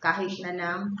kahit na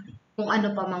ng kung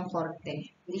ano pa mang korte.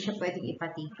 Hindi siya pwedeng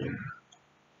ipatigil.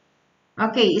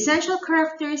 Okay, essential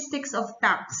characteristics of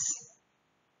tax.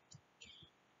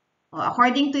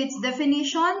 According to its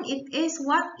definition, it is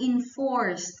what?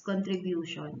 Enforced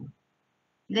contribution.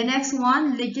 The next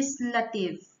one,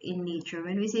 legislative in nature.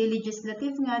 When we say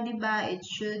legislative nga, di ba, it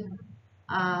should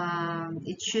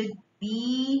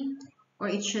be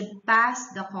or it should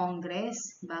pass the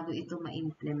Congress bago ito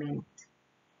ma-implement.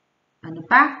 Ano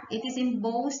pa? It is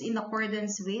imposed in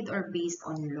accordance with or based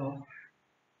on law.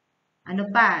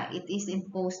 Ano pa? It is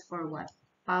imposed for what?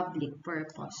 Public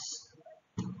purpose.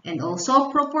 And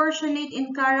also proportionate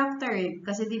in character.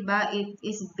 Kasi di ba, it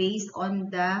is based on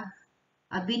the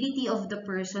ability of the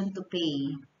person to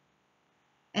pay.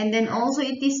 And then also,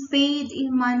 it is paid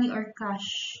in money or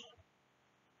cash.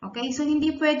 Okay? So,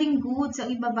 hindi pwedeng goods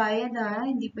ang ibabayad, ha?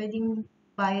 Hindi pwedeng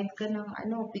bayad ka ng,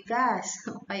 bigas.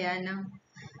 O kaya ng,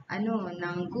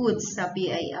 ng goods sa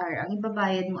BIR. Ang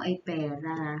ibabayad mo ay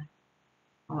pera.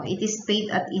 It is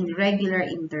paid at irregular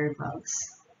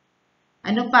intervals.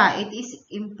 Ano pa? It is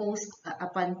imposed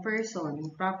upon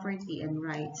person, property, and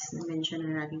rights. Na-mention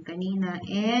na natin kanina.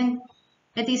 And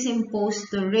it is imposed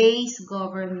to raise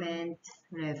government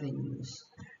revenues.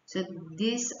 So,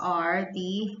 these are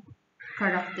the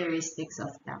characteristics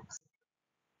of tax.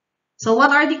 So,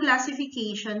 what are the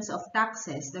classifications of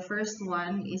taxes? The first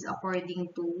one is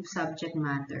according to subject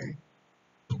matter.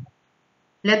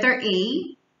 Letter A,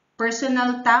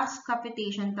 personal tax,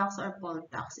 capitation tax, or poll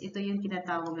tax. Ito yung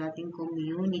tinatawag nating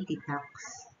community tax.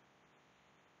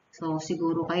 So,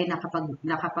 siguro kayo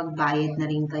nakapagbayad na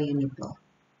rin kayo nito.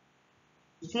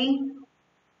 Okay?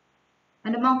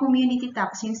 Ano bang community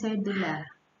tax? Yung sedula.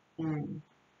 Yan.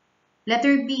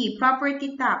 Letter B,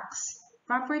 property tax.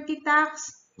 Property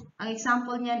tax, ang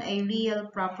example niyan ay real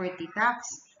property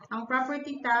tax. Ang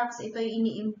property tax, ito ay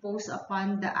ini-impose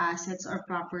upon the assets or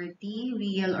property,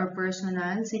 real or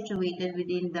personal, situated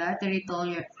within the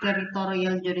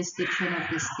territorial jurisdiction of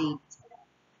the state.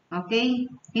 Okay?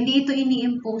 Hindi ito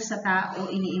ini-impose sa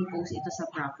tao, ini-impose ito sa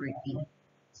property.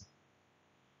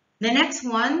 The next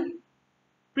one,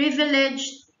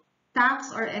 privileged tax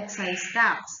or excise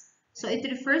tax. So, it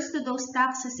refers to those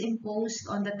taxes imposed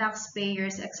on the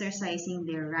taxpayers exercising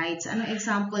their rights. Anong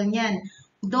example niyan?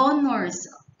 Donors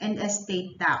and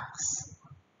estate tax.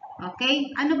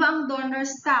 Okay? Ano ba ang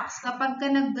donors tax? Kapag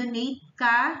ka nag-donate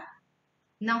ka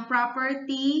ng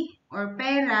property or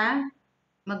pera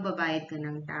magbabayad ka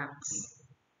ng tax.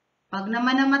 Pag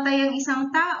naman namatay ang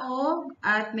isang tao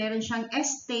at meron siyang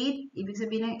estate, ibig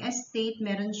sabihin ng estate,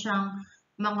 meron siyang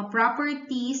mga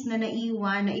properties na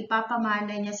naiwan na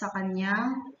ipapamana niya sa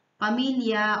kanyang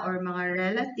pamilya or mga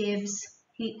relatives,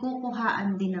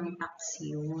 kukuhaan din ng tax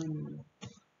yun.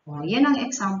 O, yan ang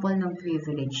example ng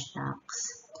privilege tax.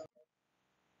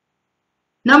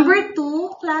 Number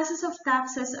 2, classes of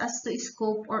taxes as to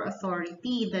scope or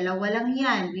authority. Dalawa lang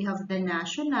yan. We have the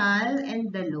national and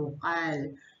the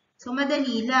local. So,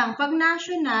 madali lang. Pag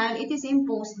national, it is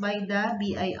imposed by the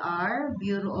BIR,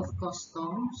 Bureau of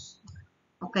Customs,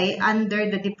 okay,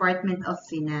 under the Department of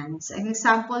Finance. Ang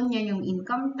example niya yung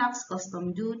income tax,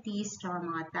 custom duties, tsaka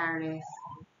mga tariff.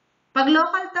 Pag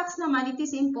local tax naman, it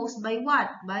is imposed by what?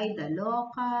 By the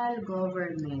local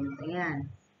government.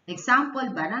 Ayan. Example,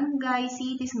 barangay,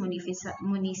 cities,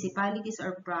 municipalities,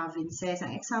 or provinces.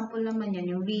 Ang example naman yan,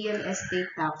 yung real estate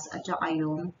tax at saka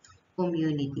yung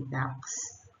community tax.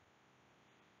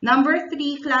 Number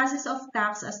 3, classes of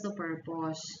tax as to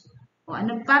purpose. O,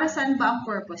 ano, para saan ba ang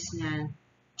purpose niyan?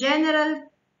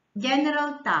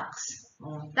 General tax.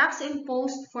 O, tax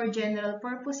imposed for general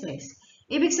purposes.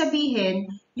 Ibig sabihin,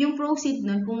 yung proceed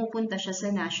nun, pumupunta siya sa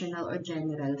national or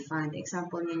general fund.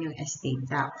 Example niyan yung estate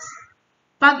tax.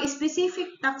 Pag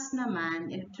specific tax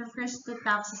naman, it refers to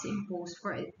taxes imposed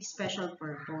for a special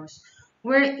purpose,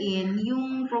 wherein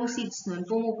yung proceeds nun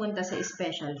pumupunta sa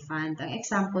special fund. Ang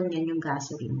example niyan yung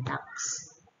gasoline tax.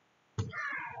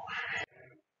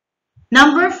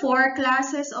 Number 4,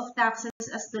 classes of taxes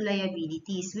as to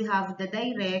liabilities. We have the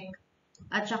direct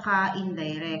at saka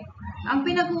indirect. Ang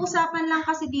pinag-uusapan lang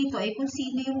kasi dito ay kung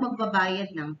sino yung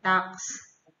magbabayad ng tax.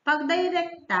 Pag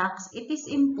direct tax, it is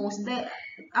imposed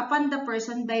upon the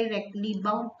person directly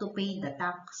bound to pay the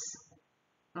tax.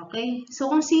 Okay? So,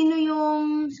 kung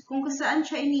saan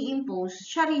siya ini-impose,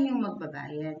 siya rin yung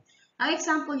magbabayad. Ang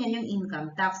example niyan yung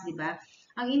income tax, di ba?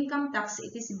 Ang income tax,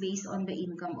 it is based on the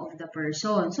income of the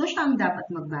person. So, siya ang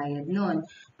dapat magbayad nun.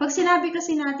 Pag sinabi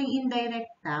kasi nating indirect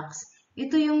tax,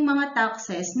 ito yung mga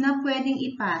taxes na pwedeng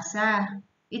ipasa.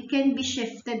 It can be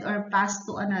shifted or passed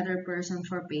to another person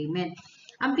for payment.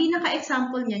 Ang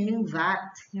pinaka-example niyan yung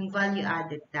VAT, yung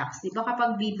value-added tax. Di ba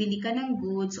kapag bibili ka ng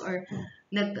goods or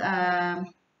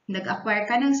nag-acquire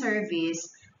ka ng service,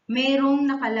 merong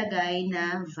nakalagay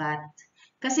na VAT.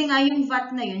 Kasi nga yung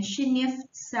VAT na yun,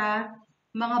 shift sa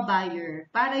mga buyer.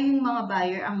 Para yung mga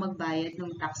buyer ang magbayad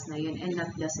ng tax na yun and not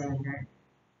the seller.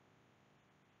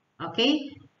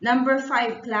 Okay? Number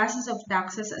 5, classes of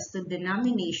taxes as to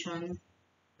denomination,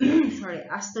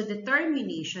 as to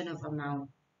determination of amount.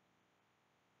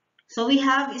 So we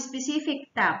have a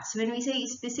specific tax. When we say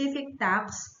specific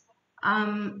tax,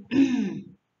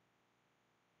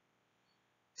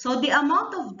 so the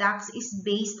amount of tax is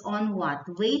based on what?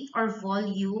 Weight or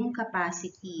volume,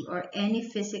 capacity, or any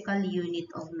physical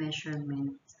unit of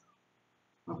measurement.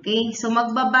 Okay? So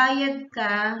magbabayad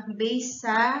ka based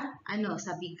sa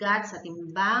sa bigat, sa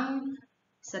timbang,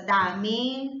 sa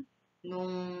dami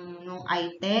nung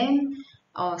item,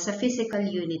 o sa physical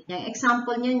unit niya.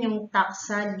 Example niyan yung tax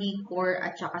sa liquor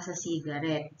at saka sa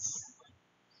cigarettes.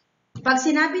 Pag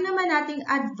sinabi naman nating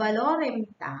ad valorem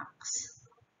tax,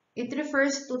 it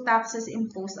refers to taxes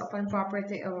imposed upon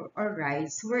property or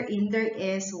rights wherein there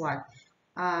is what?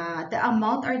 The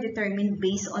amount are determined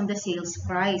based on the sales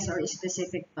price or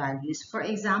specific values. For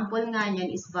example nga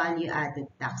niyan is value-added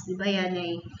tax. Di ba yan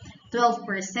ay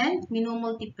 12%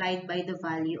 minumultiplied by the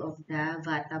value of the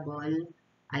vatable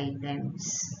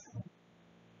items.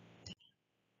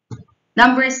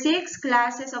 Number 6,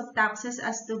 classes of taxes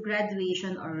as to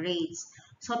graduation or rates.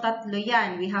 So, tatlo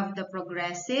yan. We have the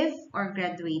progressive or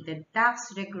graduated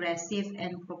tax, regressive,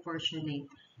 and proportionate.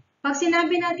 Pag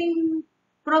sinabi natin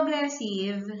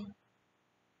progressive,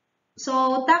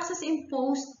 so taxes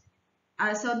imposed,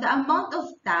 so the amount of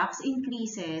tax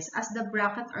increases as the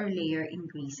bracket or layer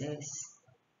increases.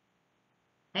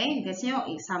 Okay, guess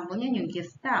nyo, example nyo yung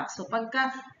gift tax. So,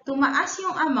 pagka tumaas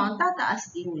yung amount,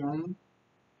 tataas din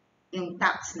yung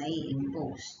tax na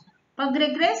i-impose. Pag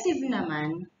regressive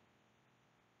naman,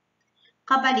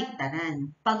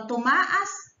 kabaliktaran. Pag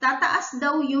tataas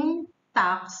daw yung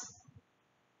tax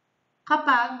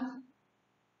kapag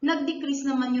nag-decrease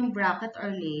naman yung bracket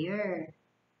or layer.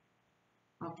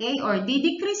 Okay? Or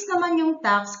di-decrease naman yung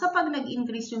tax kapag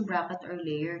nag-increase yung bracket or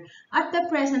layer. At the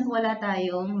present, wala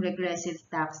tayong regressive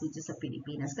tax dito sa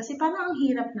Pilipinas. Kasi parang ang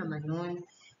hirap naman nun.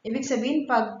 Ibig sabihin,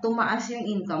 pag tumaas yung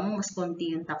income mo, mas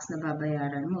konti yung tax na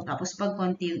babayaran mo. Tapos pag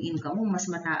konti yung income mo, mas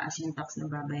mataas yung tax na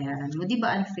babayaran mo. Di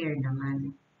ba unfair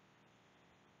naman?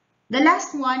 The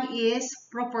last one is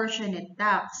proportionate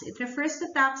tax. It refers to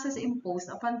taxes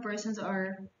imposed upon persons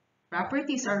or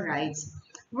properties or rights,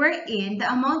 wherein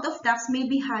the amount of tax may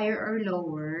be higher or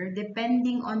lower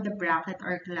depending on the bracket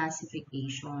or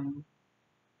classification.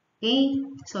 Okay?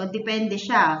 So, depende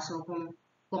siya. So, kung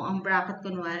ang bracket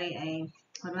kunwari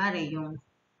yung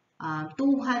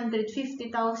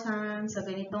 250,000 sa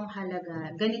ganitong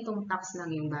halaga, ganitong tax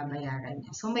lang yung babayaran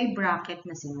niya. So, may bracket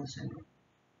na sinusunod.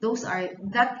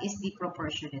 That is the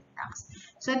proportionate tax.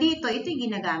 So, dito, ito yung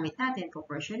ginagamit natin,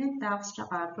 proportionate tax,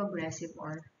 tsaka progressive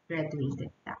or graduated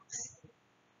tax.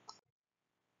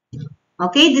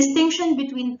 Okay, distinction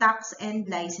between tax and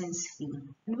license fee.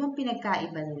 Ano bang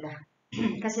pinagkaiba nila?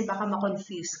 Kasi baka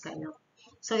ma-confuse kayo.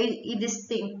 So,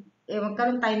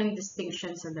 magkaroon tayo ng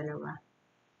distinction sa dalawa.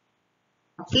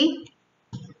 Okay?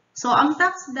 So, ang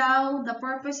tax daw, the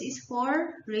purpose is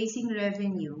for raising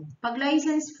revenue. Pag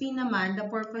license fee naman, the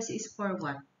purpose is for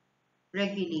what?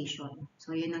 Regulation.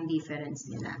 So, yun ang difference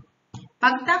nila.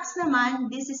 Pag tax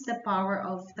naman, this is the power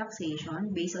of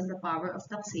taxation, based on the power of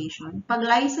taxation. Pag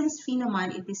license fee naman,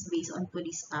 it is based on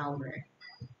police power.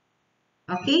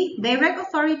 Okay? Direct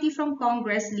authority from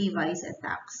Congress levies a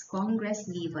tax. Congress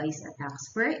levies a tax.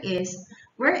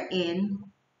 Wherein,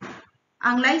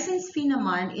 ang license fee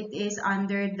naman, it is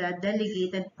under the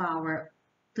delegated power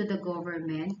to the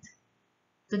government,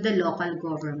 to the local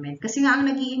government. Kasi nga ang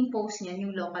nag-i-impose niyan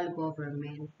yung local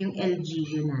government, yung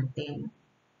LGU natin.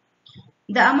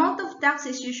 The amount of tax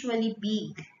is usually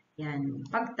big. Yan.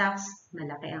 Pag tax,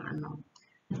 malaki ang amount.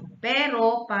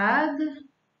 Pero pag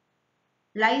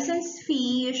license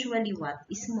fee, usually what?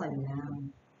 Small lang.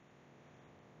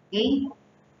 Okay?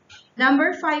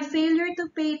 Number 5, failure to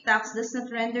pay tax does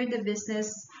not render the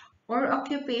business or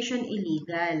occupation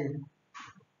illegal.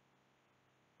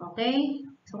 Okay?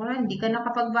 So, kung hindi ka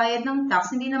nakapagbayad ng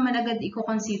tax, hindi naman agad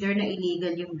i-consider na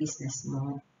illegal yung business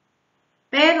mo.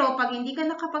 Pero, pag hindi ka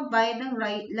nakapagbayad ng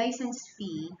license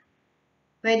fee,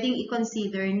 pwedeng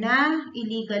i-consider na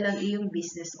illegal ang iyong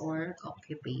business or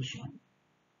occupation.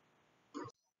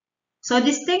 So,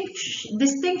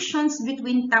 distinctions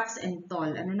between tax and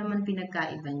toll. Ano naman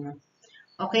pinagkaiba niya?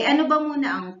 Okay, ano ba muna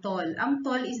ang toll? Ang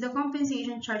toll is the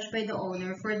compensation charged by the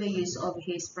owner for the use of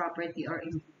his property or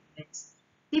improvements.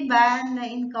 Diba,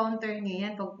 na-encounter niyo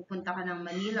yan pag pupunta ka ng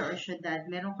Manila or syudad,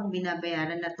 meron kang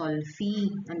binabayaran na toll fee.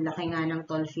 Ang laki nga ng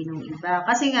toll fee ng iba.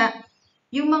 Kasi nga,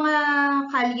 yung mga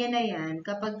kalye na yan,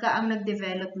 kapag ka ang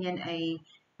nag-develop niyan ay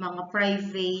mga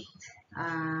private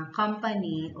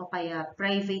company o kaya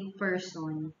private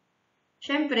person,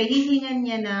 syempre, hihingan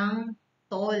niya ng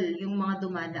toll yung mga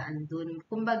dumadaan dun.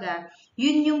 Kumbaga,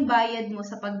 yun yung bayad mo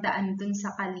sa pagdaan dun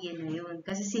sa kalye na yun.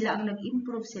 Kasi sila ang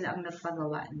nag-improve, sila ang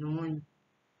nagpagawa nun.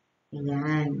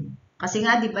 Ayan. Kasi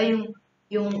nga, di ba,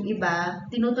 yung iba,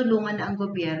 tinutulungan na ang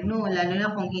gobyerno, lalo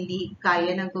na kung hindi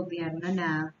kaya ng gobyerno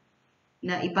na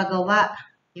ipagawa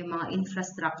yung mga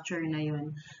infrastructure na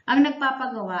yun. Ang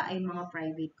nagpapagawa ay mga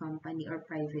private company or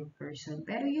private person.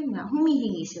 Pero yun nga,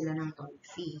 humihingi sila ng toll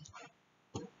fee.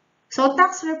 So,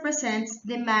 tax represents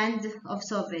demand of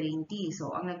sovereignty.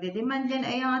 So, ang nagde-demand yan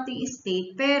ay ang ating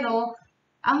state, pero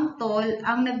ang toll,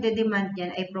 ang nagde-demand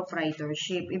yan ay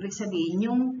proprietorship. Ibig sabihin,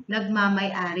 yung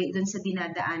nagmamay-ari dun sa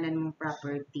dinadaanan mong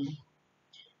property.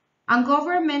 Ang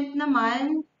government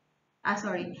naman,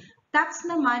 tax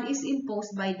naman is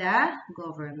imposed by the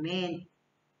government.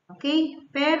 Okay?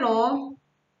 Pero,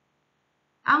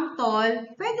 ang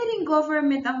toll, pwede rin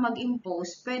government ang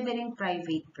mag-impose, pwede rin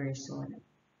private person.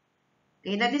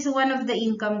 Okay, that is one of the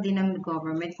income din ng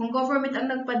government. Kung government ang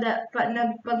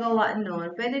nagpagawa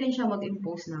nun, pwede rin siya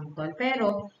mag-impose ng toll.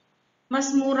 Pero, mas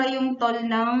mura yung toll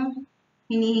ng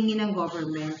hinihingi ng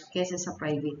government kesa sa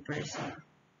private person.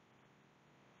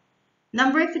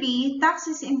 Number 3, tax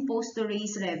is imposed to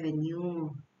raise revenue.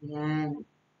 Yan.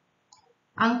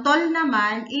 Ang toll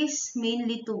naman is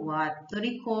mainly to what? To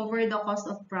recover the cost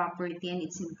of property and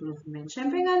its improvement.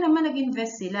 Siyempre nga naman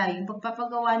nag-invest sila. Yung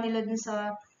pagpapagawa nila dun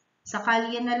sa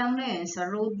kalye na lang na yun, sa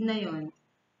road na yun,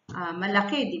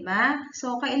 malaki, di ba?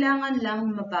 So, kailangan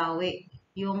lang mabawi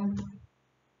yung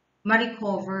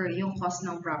ma-recover yung cost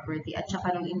ng property at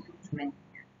saka ng improvement.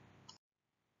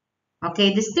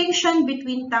 Okay, distinction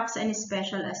between tax and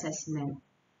special assessment.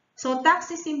 So,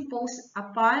 tax is imposed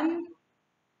upon,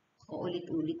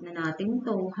 ulit-ulit na natin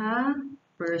to, ha?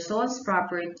 Persons,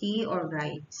 property, or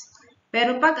rights.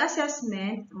 Pero pag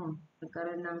assessment,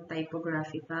 nagkaroon ng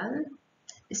typographical,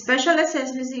 special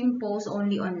assessment is imposed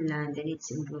only on land and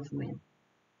its improvement.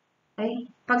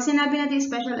 Okay? Pag sinabi natin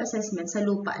special assessment, sa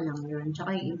lupa lang yun,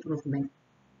 tsaka yung improvement.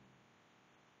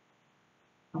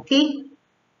 Okay?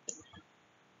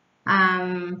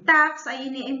 Tax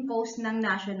ay ini-impose ng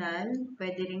national,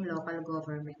 pwede ring local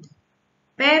government.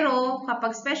 Pero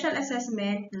kapag special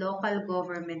assessment, local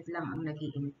government lang ang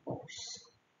nag-i-impose.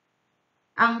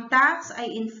 Ang tax ay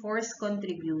enforced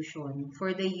contribution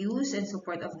for the use and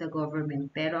support of the government.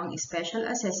 Pero ang special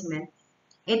assessment,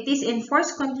 it is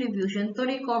enforced contribution to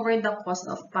recover the cost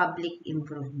of public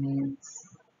improvements.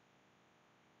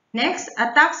 Next,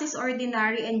 a tax is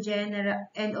ordinary and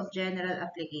of general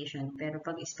application. Pero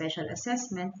pag special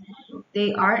assessment,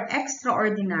 they are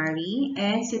extraordinary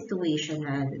and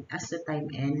situational as to time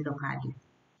and locality.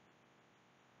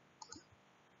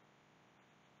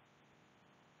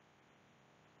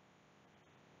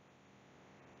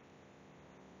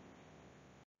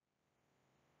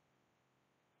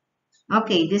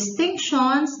 Okay,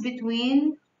 distinctions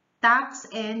between tax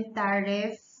and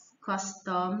tariff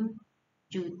custom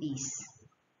duties.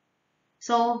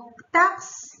 So,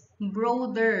 tax,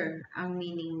 broader ang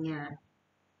meaning niya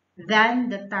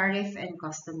than the tariff and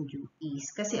custom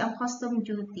duties. Kasi ang custom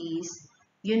duties,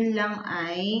 yun lang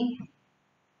ay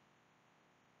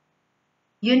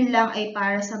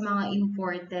para sa mga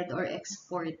imported or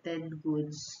exported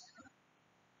goods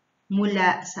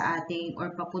mula sa ating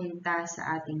or papunta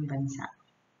sa ating bansa.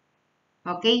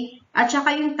 Okay? At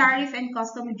saka yung tariff and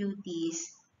custom duties,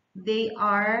 they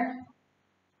are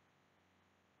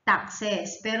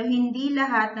taxes. Pero hindi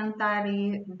lahat ng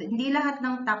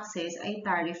taxes ay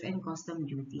tariff and custom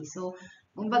duty. So,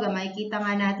 kumbaga, makikita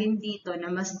nga natin dito na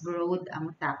mas broad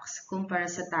ang tax kumpara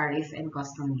sa tariff and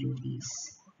custom duties.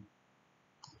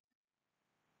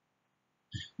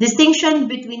 Distinction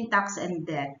between tax and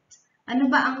debt. Ano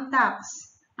ba ang tax?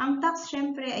 Ang tax,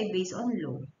 syempre, ay based on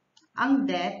law. Ang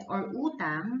debt or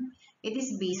utang, it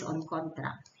is based on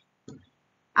contract.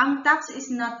 Ang tax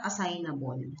is not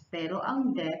assignable, pero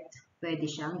ang debt, pwede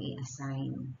siyang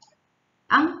i-assign.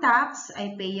 Ang tax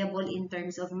ay payable in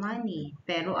terms of money,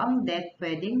 pero ang debt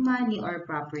pwedeng money or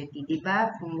property.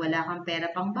 Diba? Kung wala kang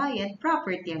pera pang bayad,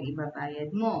 property ang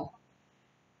ibabayad mo.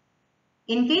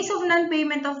 In case of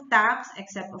non-payment of tax,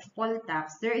 except of poll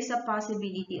tax, there is a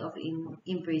possibility of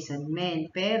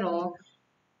imprisonment. Pero,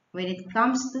 when it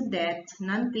comes to debt,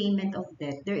 non-payment of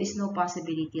debt, there is no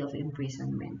possibility of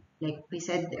imprisonment. Like we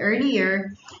said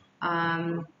earlier,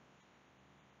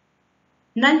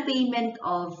 non-payment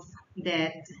of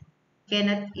debt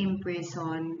cannot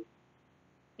imprison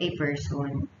a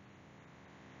person.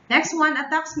 Next one, a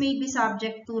tax may be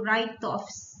subject to right of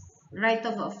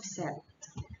offset.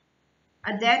 A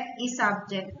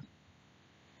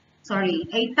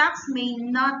tax may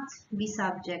not be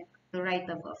subject to right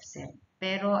of offset.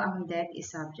 Pero ang debt is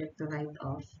subject to right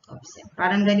of offset.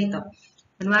 Parang ganito.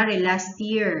 Kunwari, last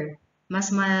year,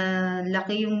 mas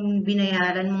malaki yung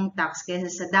binayaran mong tax kaysa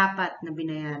sa dapat na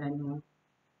binayaran mo.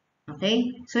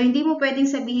 Okay? So, hindi mo pwedeng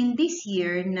sabihin this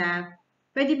year na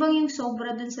pwede bang yung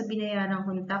sobra dun sa binayaran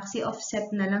kong tax,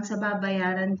 i-offset na lang sa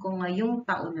babayaran ko ngayong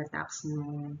taon na tax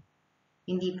mo.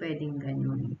 Hindi pwedeng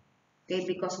ganun. Okay?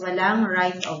 Because walang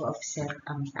right of offset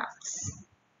ang tax.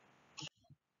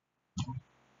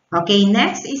 Okay,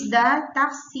 next is the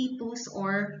tax situs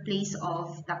or place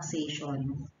of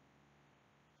taxation.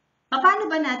 Paano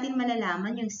ba natin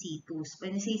malalaman yung situs?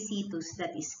 When we say situs,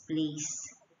 that is place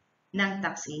ng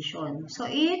taxation. So,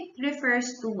 it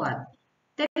refers to what?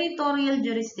 Territorial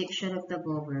jurisdiction of the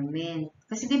government.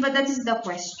 Kasi diba that is the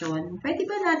question, pwede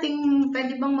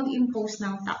bang mag-impose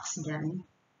ng tax dyan?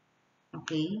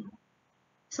 Okay?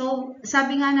 So,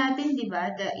 sabi nga natin,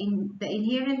 diba, the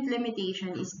inherent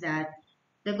limitation is that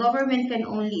the government can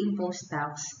only impose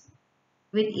tax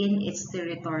within its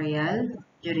territorial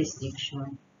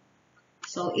jurisdiction.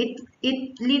 So, it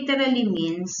literally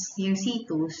means yung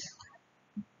situs,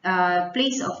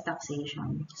 place of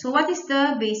taxation. So, what is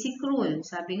the basic rule?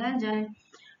 Sabi nga dyan,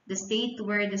 the state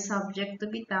where the subject to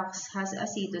be taxed has a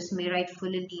situs may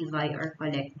rightfully levy or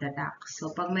collect the tax.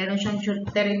 So, pag meron siyang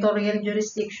territorial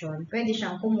jurisdiction, pwede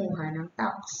siyang kumuha ng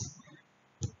tax.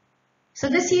 So,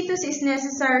 the situs is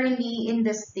necessarily in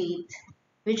the state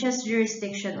which has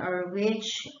jurisdiction or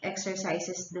which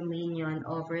exercises dominion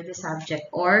over the subject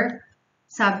or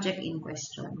subject in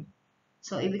question.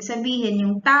 So, ibig sabihin,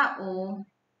 yung tao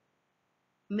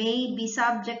may be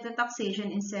subject to taxation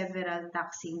in several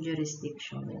taxing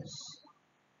jurisdictions.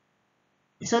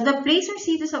 So, the place or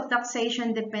situs of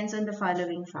taxation depends on the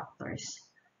following factors.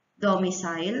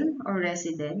 Domicile or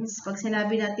residence. Pag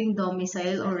sinabi natin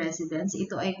domicile or residence,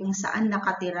 ito ay kung saan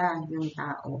nakatira yung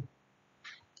tao.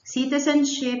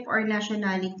 Citizenship or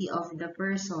nationality of the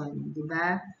person, di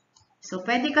ba? So,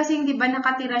 pwede kasing, di ba,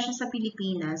 nakatira siya sa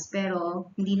Pilipinas, pero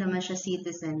hindi naman siya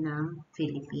citizen ng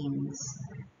Philippines.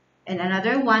 And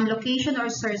another one, location or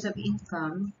source of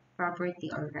income. property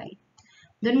or right.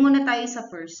 Doon muna tayo sa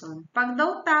person. Pag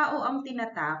daw tao ang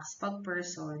tinatax, pag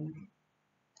person,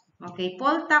 okay,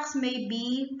 poll tax may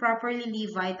be properly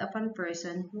levied upon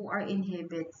person who are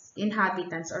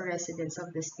inhabitants or residents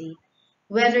of the state,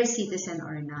 whether citizen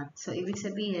or not. So, ibig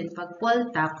sabihin, pag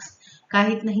poll tax,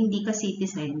 kahit na hindi ka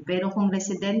citizen, pero kung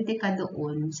residente ka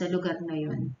doon sa lugar na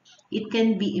yun, it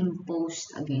can be imposed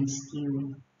against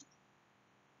you.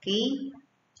 Okay?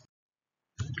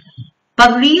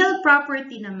 Pag real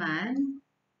property naman,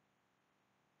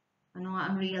 ano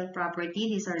nga ang real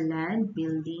property? These are land,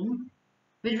 building.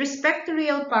 With respect to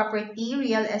real property,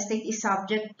 real estate is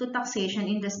subject to taxation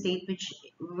in the state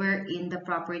wherein the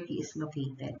property is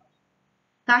located.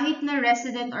 Kahit na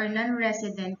resident or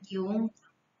non-resident yung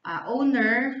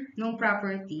owner ng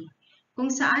property, kung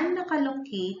saan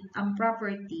nakalocate ang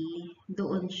property,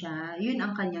 doon siya, yun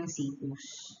ang kanyang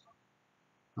situs.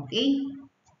 Okay?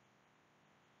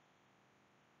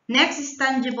 Next is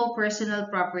tangible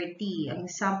personal property. Ang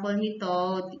example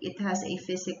nito, it has a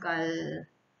physical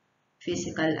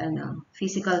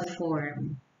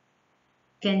form.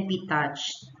 Can be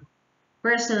touched.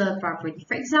 Personal property.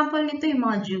 For example, nito yung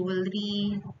mga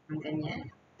jewelry,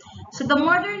 ganyan. So the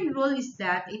modern rule is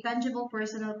that a tangible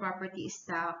personal property is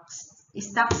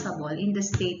taxable in the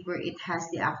state where it has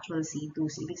the actual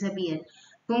situs. Ibig sabihin,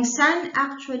 kung saan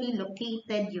actually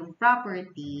located yung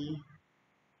property,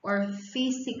 or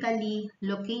physically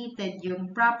located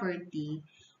yung property,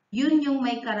 yun yung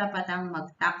may karapatang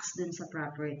mag-tax dun sa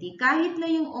property. Kahit na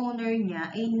yung owner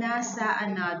niya ay nasa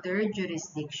another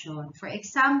jurisdiction. For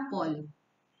example,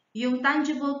 yung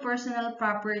tangible personal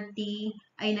property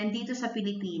ay nandito sa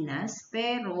Pilipinas,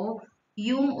 pero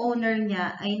yung owner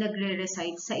niya ay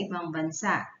nagre-reside sa ibang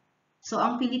bansa. So,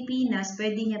 ang Pilipinas,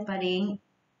 pwede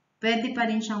pa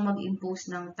rin siyang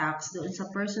mag-impose ng tax doon sa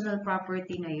personal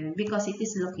property na yun because it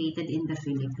is located in the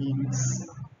Philippines.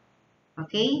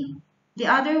 Okay? The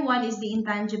other one is the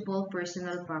intangible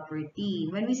personal property.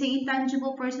 When we say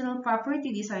intangible personal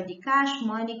property, these are the cash,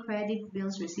 money, credit,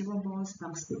 bills, receivables,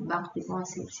 bank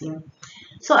deposits. Yan.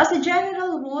 So, as a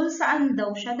general rule, saan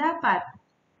daw siya dapat?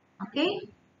 Okay?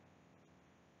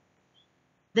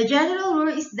 The general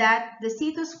rule is that the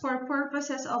situs for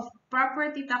purposes of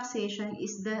property taxation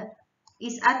is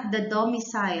at the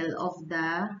domicile of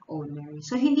the owner.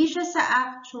 So, hindi siya sa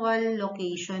actual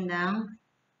location ng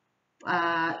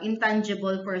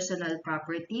intangible personal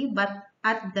property, but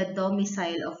at the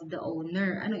domicile of the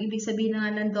owner. Ano ibig sabihin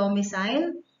nga ng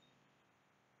domicile?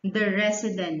 The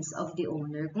residence of the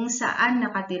owner. Kung saan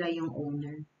nakatira yung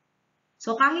owner.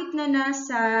 So, kahit na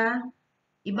nasa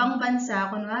ibang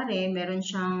bansa, kunwari, meron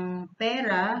siyang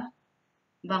pera,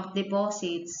 bank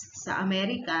deposits sa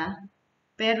Amerika,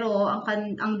 pero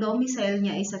ang domicile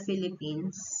niya ay sa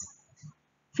Philippines.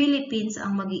 Philippines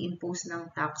ang mag-i-impose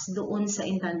ng tax doon sa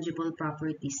intangible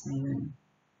properties na yun.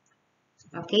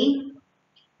 Okay?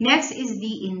 Next is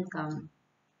the income.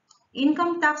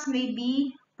 Income tax may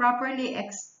be properly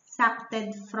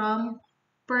exacted from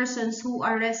persons who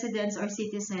are residents or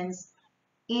citizens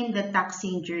in the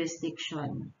taxing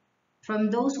jurisdiction.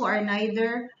 From those who are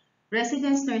neither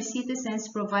residents nor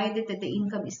citizens, provided that the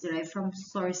income is derived from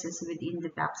sources within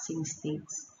the taxing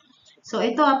states. So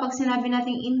ito, pag sinabi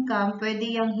nating income, pwede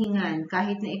yung hingan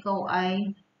kahit na ikaw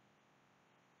ay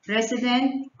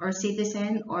resident or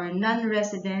citizen or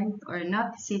non-resident or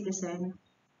not citizen,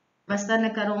 basta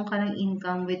nagkaroon ka ng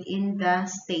income within the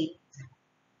state,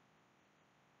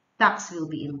 tax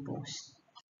will be imposed.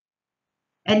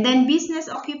 And then business,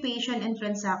 occupation, and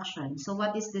transaction. So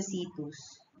what is the situs?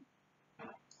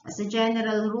 As a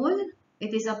general rule,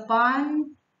 it is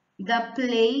upon the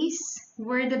place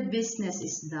where the business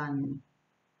is done.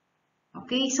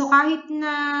 Okay, so kahit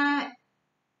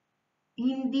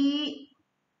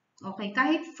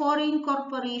kahit foreign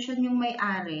corporation yung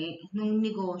may-ari ng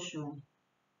negosyo,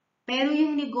 pero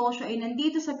yung negosyo ay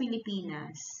nandito sa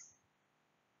Pilipinas,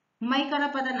 may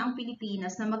karapatan ang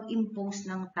Pilipinas na mag-impose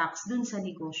ng tax dun sa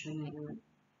negosyo na yun.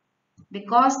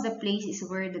 Because the place is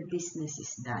where the business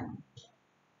is done.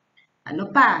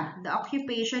 Ano pa? The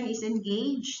occupation is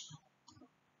engaged.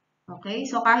 Okay?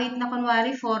 So, kahit na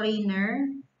kunwari foreigner,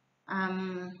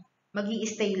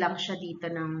 mag-i-stay lang siya dito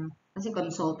kasi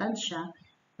consultant siya,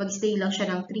 mag-stay lang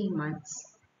siya ng 3 months.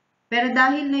 Pero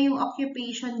dahil na yung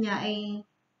occupation niya ay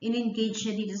in-engage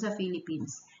niya dito sa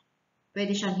Philippines,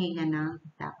 pwede siyang hinga ng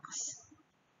tax.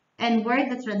 And where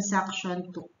the transaction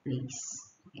took place.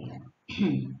 Ayan.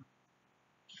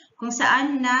 Kung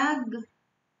saan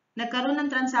nagkaroon ng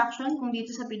transaction, kung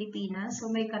dito sa Pilipinas, so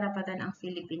may karapatan ang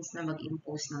Philippines na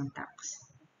mag-impose ng tax.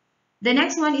 The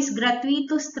next one is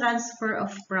gratuitous transfer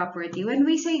of property. When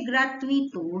we say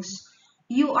gratuitous,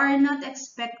 you are not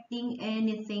expecting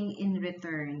anything in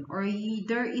return, or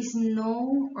there is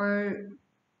no, or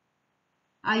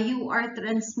you are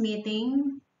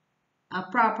transmitting a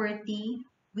property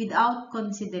without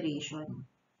consideration.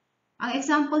 Ang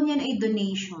example niyan ay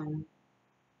donation.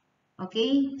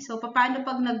 Okay? So, paano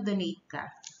pag nag-donate ka?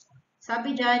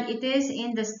 Sabi dyan, it is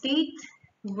in the state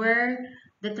where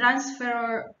the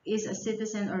transferor is a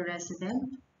citizen or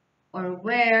resident, or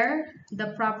where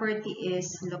the property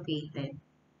is located.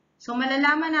 So,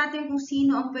 malalaman natin kung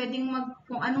sino ang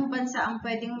kung anong bansa ang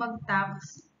pwedeng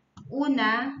mag-tax.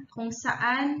 Una, kung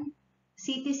saan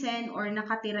citizen or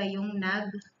nakatira yung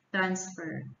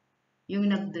nag-transfer, yung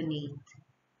nag-donate.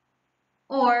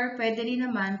 Or, pwede rin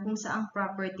naman kung saang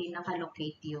property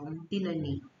nakalocate yung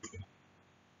dinonate.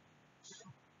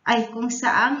 Ay, kung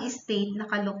saang state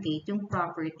nakalocate yung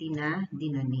property na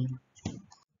dinonate.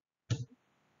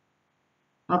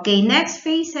 Okay, next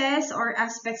phases or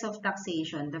aspects of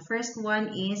taxation. The first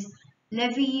one is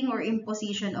levying or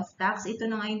imposition of tax.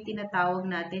 Ito na nga yung tinatawag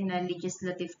natin na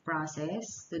legislative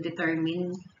process to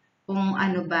determine kung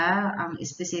ano ba ang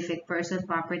specific person,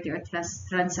 property, or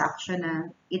transaction na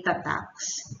itatax.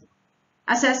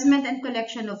 Assessment and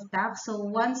collection of tax. So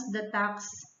once the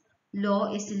tax law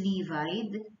is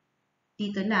levied,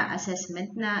 dito na,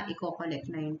 assessment na, i-collect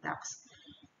na yung tax.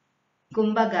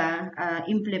 Kumbaga,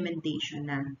 implementation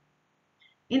na.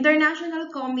 International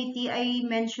Committee, I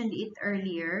mentioned it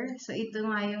earlier. So, ito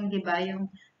nga yung, di ba, yung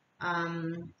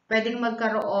pwedeng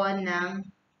magkaroon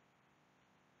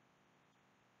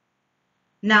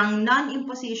ng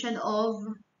non-imposition of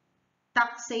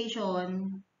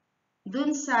taxation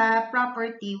dun sa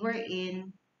property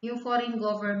wherein yung foreign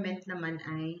government naman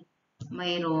ay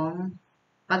mayroong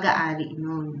pag-aari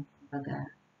nun.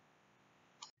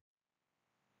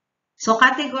 So,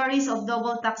 categories of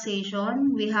double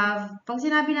taxation, we have, pag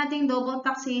sinabi natin double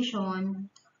taxation,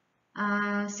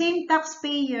 same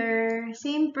taxpayer,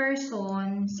 same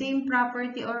person, same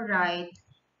property or right,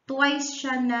 twice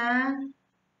siya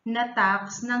na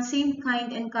tax ng same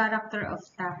kind and character of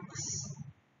tax.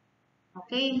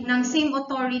 Okay? Ng same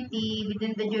authority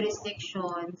within the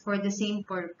jurisdiction for the same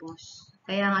purpose.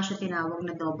 Kaya nga siya tinawag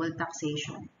na double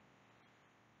taxation.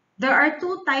 There are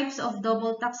two types of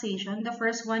double taxation. The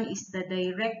first one is the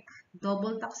direct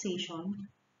double taxation,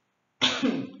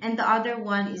 and the other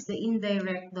one is the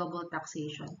indirect double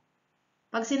taxation.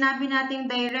 Pag sinabi natin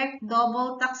direct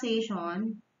double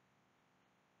taxation,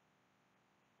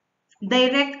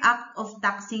 direct act of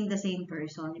taxing the same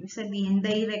person. Ibig sabihin,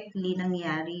 directly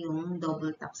nangyari yung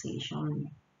double taxation.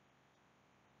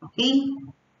 Okay?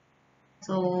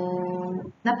 So,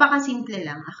 napakasimple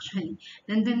lang actually.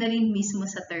 Nandun na rin mismo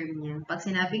sa term niya. Pag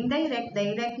sinabing direct,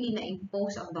 directly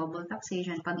na-impose ang double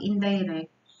taxation. Pag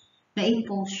indirect,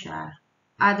 na-impose siya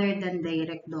other than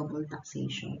direct double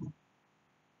taxation.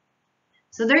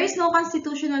 So, there is no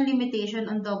constitutional limitation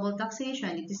on double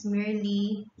taxation. It is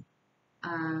merely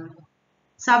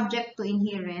subject to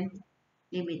inherent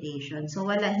limitation. So,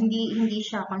 hindi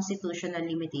siya constitutional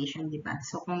limitation, di ba?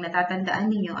 So, kung natatandaan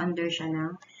niyo, under siya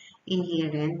ng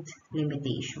inherent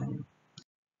limitation.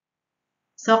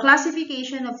 So,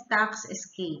 classification of tax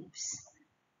escapes.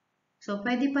 So,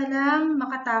 pwede palang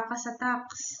makatakas sa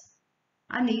tax.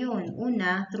 Ano yun?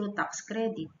 Una, through tax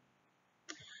credit.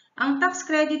 Ang tax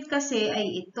credit kasi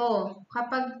ay ito.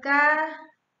 Kapag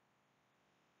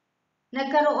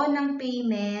nagkaroon ng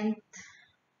payment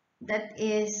that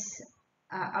is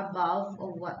above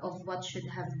of what should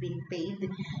have been paid,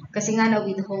 kasi nga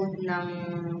na-withhold ng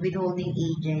withholding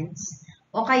agents,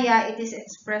 o kaya it is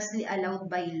expressly allowed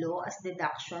by law as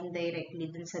deduction directly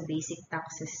dun sa basic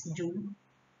taxes due.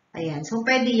 Ayan. So,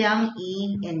 pwede yang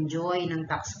i-enjoy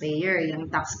ng taxpayer, yung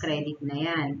tax credit na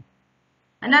yan.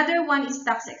 Another one is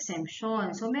tax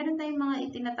exemption. So, meron tayong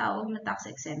mga itinatawag na tax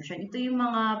exemption. Ito yung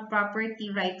mga property,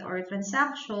 right, or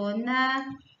transaction na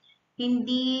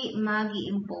hindi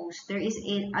mag-i-impose. There is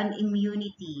an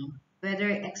immunity,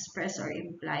 whether express or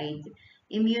implied,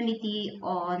 immunity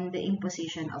on the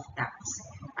imposition of tax.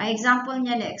 Ang example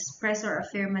niya na express or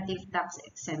affirmative tax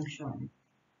exemption.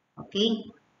 Okay?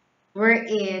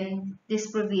 Wherein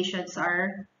these provisions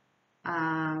are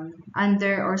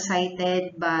under or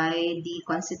cited by the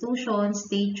Constitution,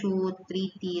 statute,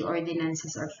 treaty,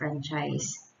 ordinances, or franchise.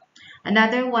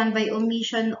 Another one by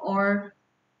omission or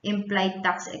implied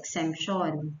tax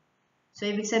exemption. So,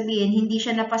 ibig sabihin, hindi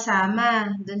siya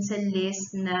napasama dun sa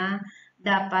list na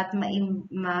dapat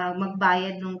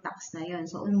magbayad ng tax na yon.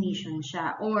 So, omission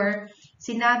siya. Or,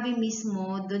 sinabi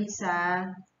mismo dun sa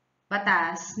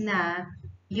batas na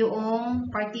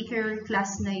yung particular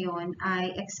class na yon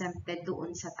ay exempted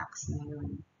doon sa tax na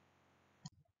yon.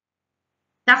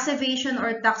 Tax evasion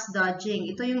or tax dodging,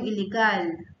 ito yung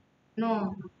illegal.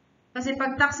 No? Kasi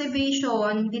pag tax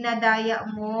evasion, dinadaya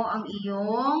mo ang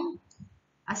iyong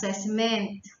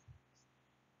assessment.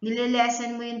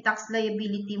 Nililesen mo yung tax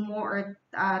liability mo or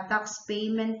tax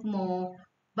payment mo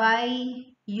by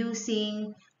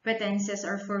using pretenses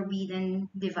or forbidden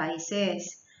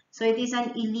devices. So it is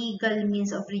an illegal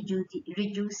means of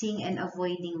reducing and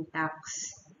avoiding tax.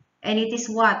 And it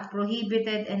is what?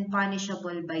 Prohibited and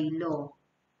punishable by law.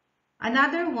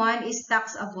 Another one is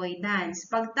tax avoidance.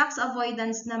 Pag tax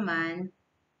avoidance naman,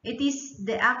 it is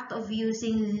the act of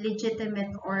using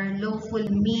legitimate or lawful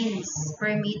means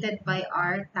permitted by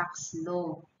our tax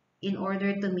law in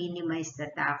order to minimize the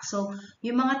tax. So,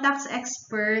 yung mga tax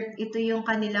expert, ito yung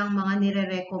kanilang mga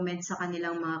nire-recommend sa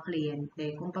kanilang mga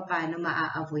kliyente kung paano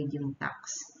maa-avoid yung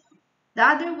tax. The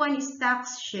other one is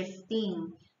tax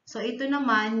shifting. So, ito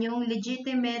naman yung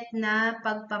legitimate na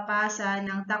pagpapasa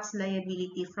ng tax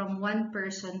liability from one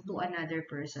person to another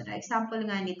person. Example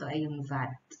nga nito ay yung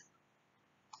VAT.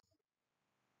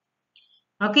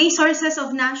 Okay, sources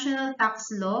of national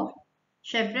tax law.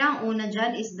 Syempre, ang una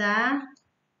dyan is the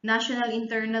National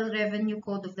Internal Revenue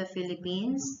Code of the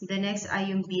Philippines. The next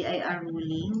ay yung BIR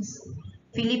rulings.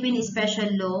 Philippine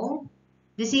Special Law.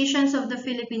 Decisions of the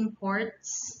Philippine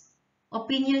Courts.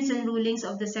 Opinions and rulings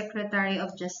of the Secretary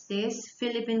of Justice,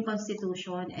 Philippine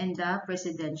Constitution, and the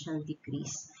Presidential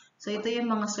Decrees. So, ito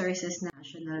yung mga sources ng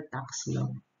national tax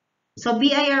law. So,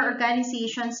 BIR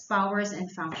organizations, powers, and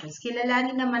functions.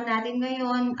 Kilalanin naman natin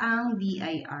ngayon ang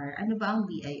BIR. Ano ba ang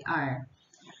BIR?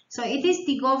 So, it is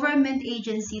the government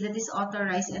agency that is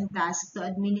authorized and tasked to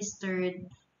administer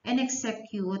and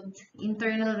execute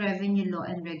internal revenue law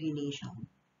and regulation.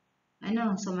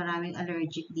 So maraming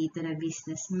allergic dito na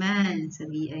businessman sa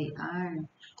BIR.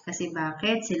 Kasi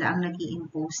bakit? Sila ang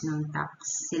nag-i-impose ng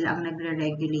tax. Sila ang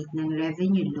nagre-regulate ng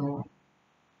revenue law.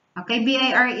 Okay,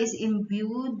 BIR is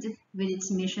imbued with its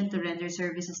mission to render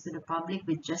services to the public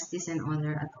with justice and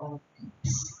honor at all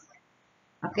times.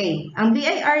 Okay, ang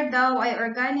BIR daw ay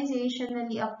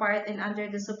organizationally apart and under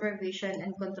the supervision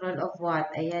and control of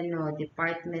what? Ayan no,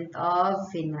 Department of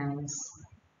Finance.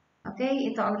 Okay,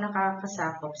 ito ang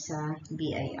nakakasakop sa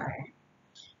BIR.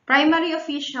 Primary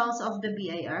officials of the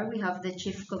BIR, we have the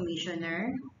Chief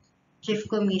Commissioner,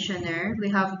 we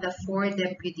have the 4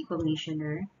 Deputy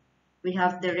Commissioner, we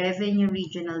have the Revenue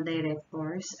Regional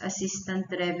Directors, Assistant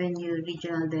Revenue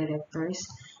Regional Directors,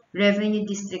 Revenue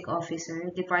District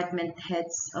Officer, Department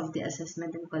Heads of the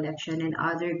Assessment and Collection, and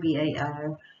other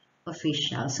BIR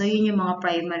officials. So, yun yung mga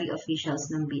primary officials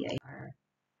ng BIR.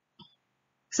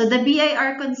 So, the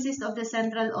BIR consists of the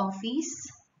central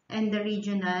office and the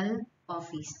regional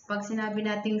office. Pag sinabi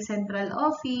nating central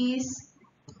office,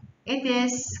 it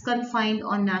is confined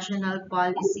on national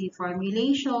policy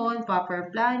formulation,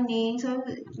 proper planning. So,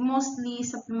 mostly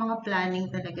sa mga planning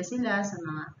talaga sila, sa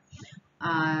mga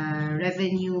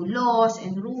revenue laws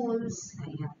and rules.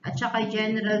 Ayan. At saka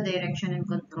general direction and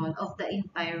control of the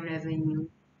entire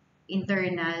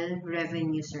internal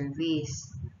revenue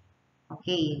service.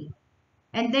 Okay.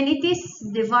 And then it is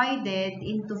divided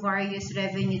into various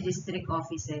revenue district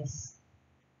offices.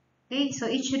 Okay, so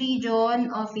each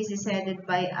region office is headed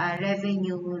by a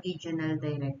revenue regional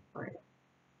director.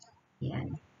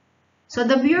 Yan. So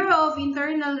the Bureau of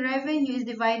Internal Revenue is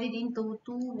divided into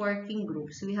 2 working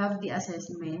groups. We have the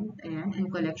assessment and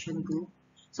collection group.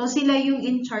 So sila yung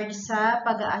in charge sa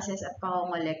pag-assess at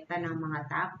pangongolekta ng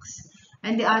mga tax.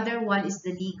 And the other one is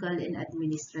the legal and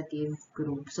administrative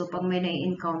group. So, pag may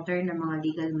na-encounter ng mga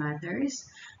legal matters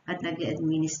at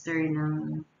nag-administer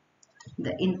ng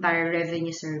the entire revenue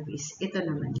service, ito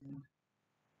naman yun.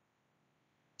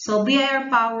 So, BIR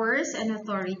powers and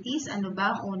authorities, ano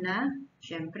ba ang una?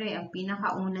 Siyempre, ang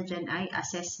pinakauna dyan ay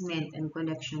assessment and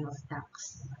collection of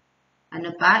tax.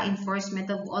 Ano pa? Enforcement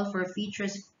of all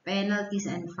forfeitures, penalties,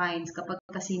 and fines. Kapag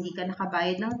kasi hindi ka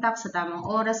nakabayad ng tax sa tamang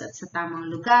oras at sa tamang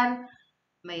lugar,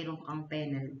 mayroon kang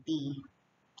penalty.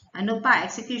 Ano pa?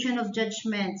 Execution of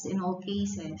judgments in all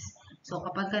cases. So,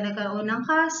 kapag ka nagkaroon ng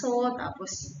kaso,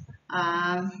 tapos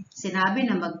sinabi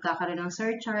na magkakaroon ng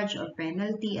surcharge or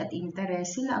penalty at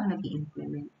interest, sila ang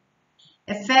nag-i-implement.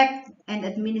 Effect and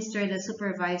administer the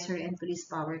supervisory and police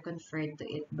power conferred to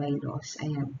it by laws.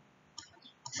 Ayan.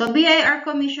 So, BIR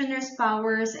Commissioner's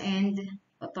powers and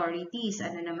authorities.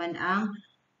 Ano naman ang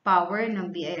power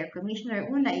ng BIR Commissioner?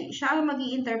 Una, siya ang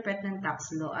mag-i-interpret ng tax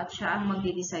law at siya ang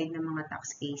mag-decide ng mga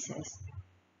tax cases.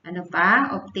 Ano pa?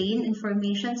 Obtain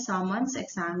information, summons,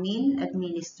 examine,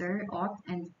 administer, auth,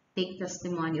 and take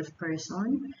testimony of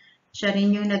person. Siya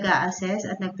rin yung nag-a-assess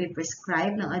at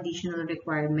nagpe-prescribe ng additional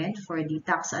requirement for the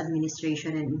tax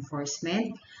administration and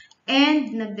enforcement.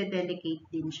 And nagde-delegate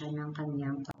din siya ng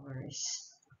kanyang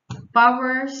powers.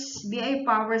 BI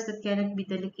powers that cannot be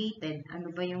delegated.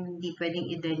 Ano ba yung hindi pwedeng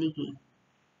i-delegate?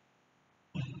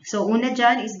 So, una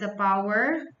dyan is the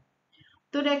power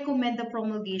to recommend the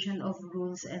promulgation of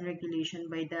rules and regulation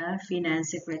by the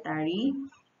Finance Secretary,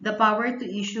 the power to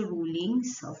issue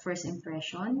rulings of first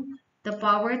impression, the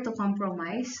power to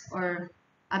compromise or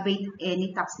abate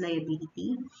any tax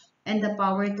liability, and the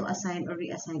power to assign or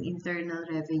reassign internal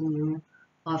revenue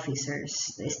officers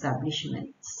to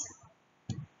establishments.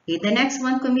 Okay, the next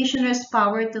one, Commissioner's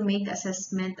power to make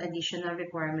assessment, additional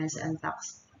requirements, and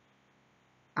tax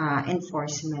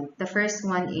enforcement. The first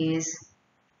one is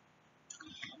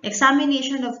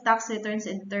examination of tax returns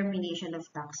and determination of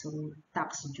tax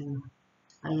due.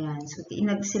 Ayan. So,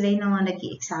 sila yung mga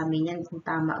nag-i-examine yan kung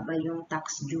tama ba yung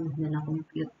tax due na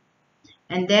na-compute.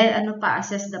 And then, ano pa,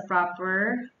 assess the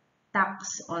proper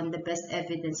tax on the best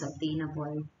evidence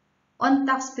obtainable on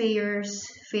taxpayers'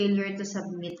 failure to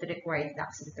submit required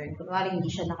tax return. Kunwari,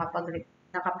 hindi siya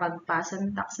nakapagpasa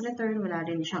ng tax return, wala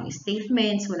rin siyang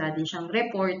statements, wala din siyang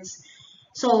reports.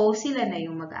 So, sila na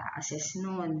yung mag-a-assess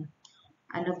nun.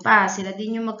 Ano pa, sila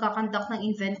din yung magkakonduct ng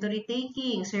inventory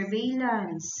taking,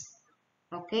 surveillance.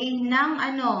 Okay, ng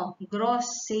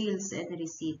gross sales and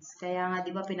receipts. Kaya nga,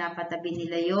 di ba, pinapatabi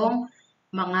nila yung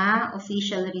mga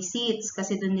official receipts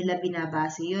kasi doon nila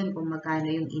binabase yun kung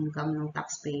magkano yung income ng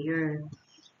taxpayer.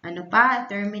 Ano pa,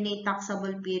 terminate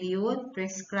taxable period,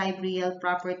 prescribe real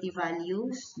property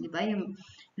values. Di ba, yung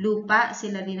lupa,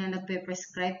 sila din ang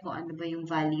nagpe-prescribe kung ano ba yung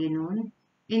value nun.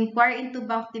 Inquire into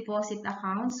bank deposit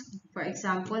accounts. For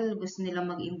example, gusto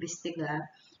nilang mag-imbestiga,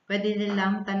 pwede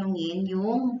nilang tanungin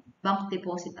yung bank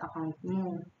deposit account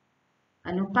mo.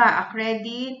 Ano pa?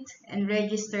 Accredit and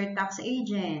register tax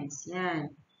agents. Yan.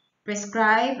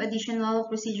 Prescribe additional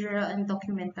procedural and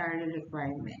documentary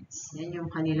requirements. Yan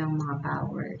yung kanilang mga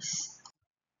powers.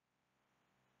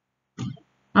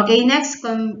 Okay, next,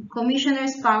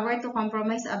 Commissioner's power to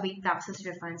compromise, abate taxes,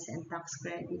 refunds, and tax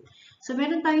credit. So,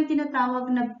 meron tayong tinatawag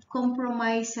na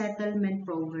compromise settlement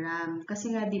program.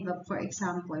 Kasi nga, di ba, for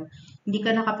example, hindi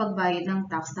ka nakapagbayad ng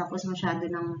tax tapos masyado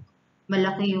ng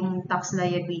malaki yung tax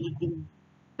liability.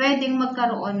 Pwedeng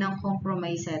magkaroon ng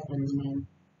compromise settlement.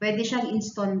 Pwede siyang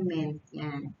installment.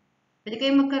 Yan. Pwede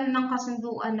kayong magkaroon ng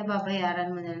kasunduan na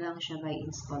babayaran mo na lang siya by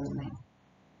installment.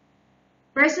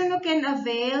 Person who can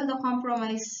avail the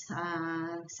compromise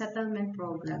settlement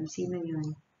program, sino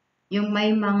yun? Yung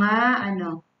may mga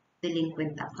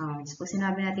delinquent accounts. Kung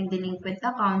sinabi natin delinquent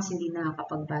accounts, hindi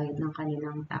nakakapagbayad ng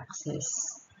kanilang taxes.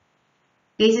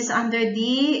 Cases under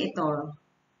ito,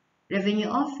 Revenue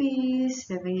Office,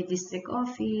 Revenue District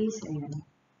Office, ayan.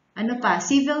 Ano pa?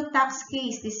 Civil tax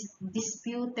case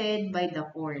disputed by the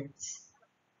courts.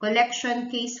 Collection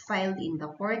case filed in the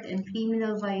court, and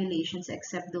criminal violations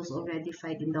except those already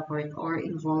filed in the court or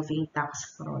involving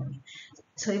tax fraud.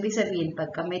 So, ibig sabihin,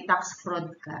 pagka may tax fraud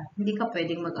ka, hindi ka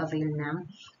pwedeng mag-avail ng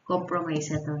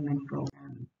compromise settlement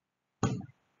program.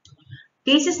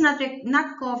 Cases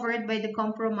not covered by the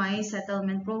compromise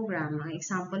settlement program. Ang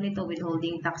example nito,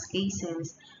 withholding tax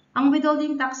cases. Ang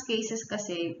withholding tax cases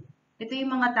kasi, ito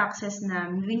yung mga taxes na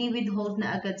wini-withhold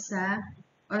na agad sa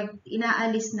or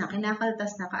inaalis na,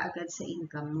 kinakaltas na kaagad sa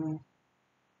income mo.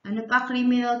 Ano pa?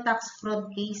 Criminal tax fraud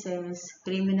cases,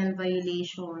 criminal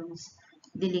violations,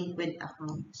 delinquent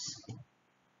accounts.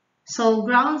 So,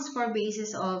 grounds for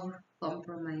basis of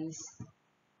compromise.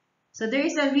 So, there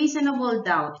is a reasonable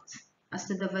doubt as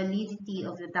to the validity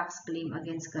of the tax claim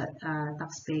against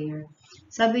taxpayer.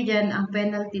 Sabi dyan, ang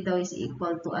penalty daw is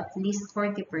equal to at least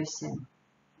 40%.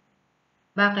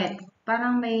 Bakit?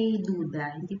 Parang may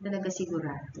duda, hindi talaga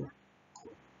sigurado.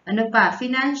 Ano pa?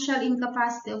 Financial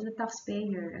incapacity of the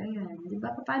taxpayer. Ayan, di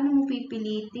ba? Paano mo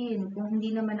pipilitin kung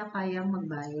hindi naman na kayang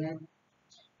magbayad?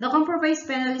 The compromise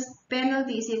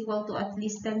penalty is equal to at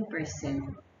least 10%.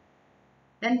 10%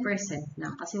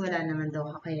 lang, kasi wala naman daw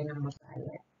kakayanang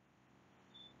magbayad.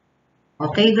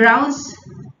 Okay, grounds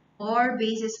or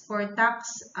basis for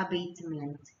tax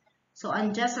abatement. So,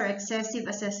 unjust or excessive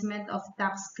assessment of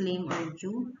tax claim or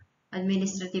due,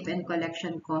 administrative and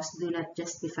collection costs do not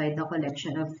justify the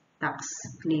collection of tax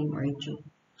claim or due.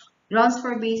 Grounds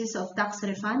for basis of tax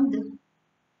refund.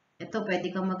 Ito, pwede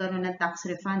kang magkaroon ng tax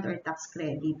refund or tax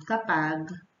credit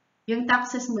kapag yung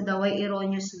taxes mo daw ay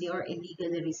erroneously or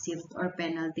illegally received or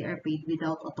penalty or paid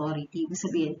without authority. Ibig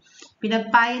sabihin,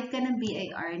 pinagpayad ka ng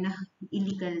BIR na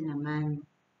illegal naman.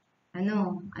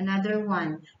 Another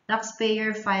one,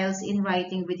 taxpayer files in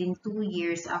writing within 2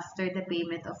 years after the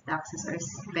payment of taxes or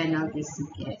penalties.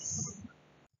 Yes.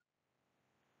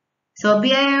 So,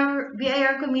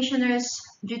 BIR Commissioner's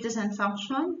duties and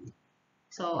function.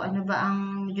 So, ano ba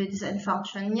ang duties and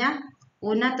function niya?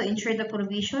 Una, to ensure the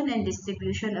provision and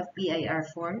distribution of PIR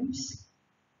forms.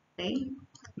 Okay?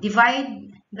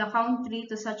 Divide the country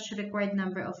to such required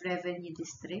number of revenue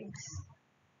districts.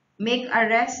 Make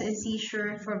arrest and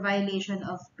seizure for violation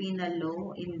of penal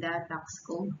law in the tax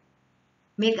code.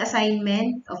 Make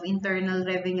assignment of internal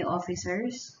revenue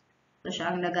officers. So,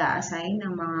 siya ang nag-a-assign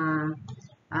ng mga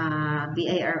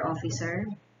BIR officer.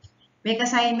 Make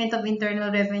assignment of internal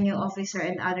revenue officer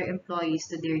and other employees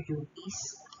to their duties.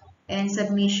 And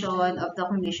submission of the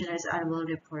commissioner's annual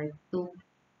report to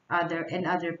other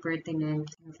pertinent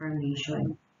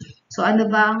information. So, ano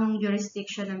ba ang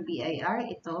jurisdiction ng BIR?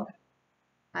 Ito,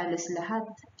 halos lahat.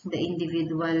 The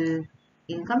individual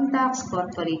income tax,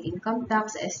 corporate income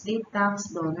tax, estate tax,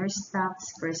 donors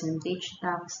tax, percentage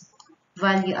tax,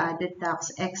 value-added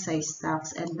tax, excise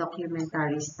tax, and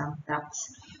documentary stamp tax.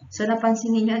 So,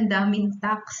 napansin niyo ang daming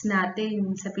tax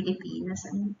natin sa Pilipinas.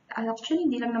 Actually,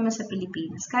 hindi lang naman sa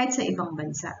Pilipinas, kahit sa ibang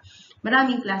bansa.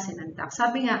 Maraming klase ng tax.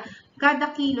 Sabi nga,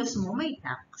 kada kilos mo may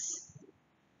tax.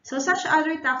 So, such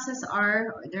other taxes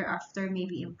are thereafter may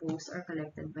be imposed or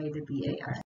collected by the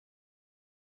BIR.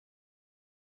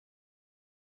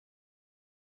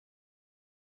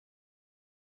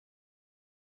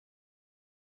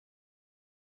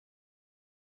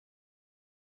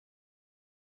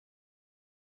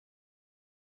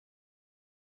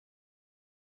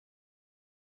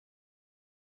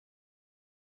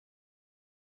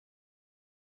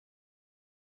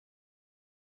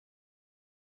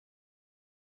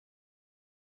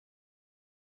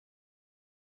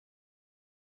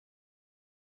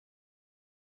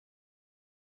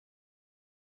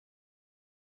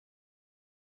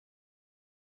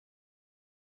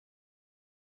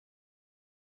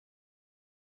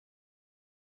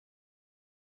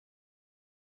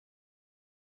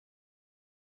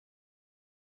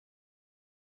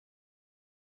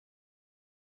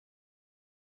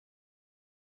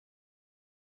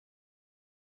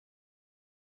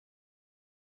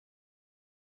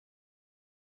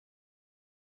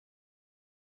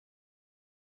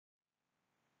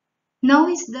 Now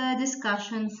is the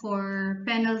discussion for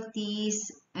penalties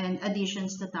and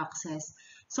additions to taxes.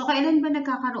 So, kailan ba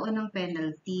nagkakaroon ng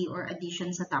penalty or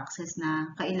addition sa taxes na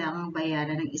kailangang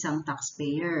bayaran ng isang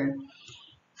taxpayer?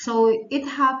 So, it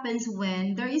happens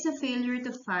when there is a failure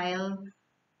to file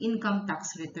income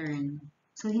tax return.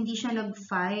 So, hindi siya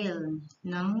nag-file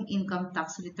ng income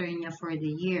tax return niya for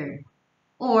the year.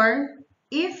 Or,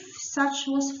 if such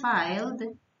was filed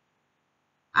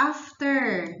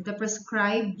after the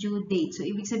prescribed due date. So,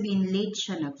 ibig sabihin, late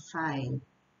siya nag-file.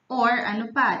 Or, ano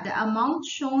pa, the amount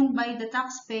shown by the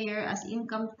taxpayer as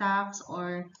income tax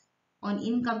or on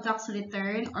income tax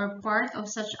return or part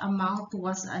of such amount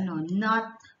was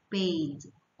not paid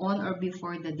on or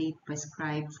before the date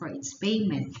prescribed for its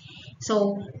payment.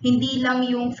 So, hindi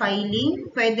lang yung filing,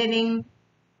 pwede ring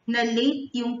na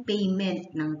late yung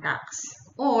payment ng tax.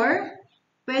 Or,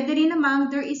 pwede rin naman,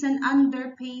 there is an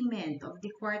underpayment of the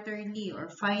quarterly or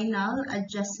final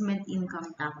adjustment income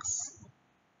tax.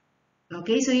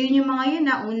 Okay, so yun yung mga yun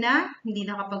na una, hindi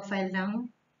nakapag-file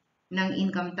ng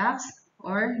income tax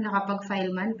or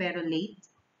nakapag-file man pero late.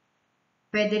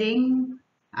 Pwede rin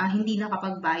hindi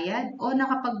nakapagbayad o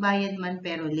nakapagbayad man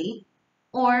pero late.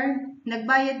 Or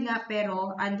nagbayad nga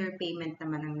pero underpayment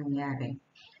naman ang nangyari.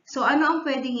 So ano ang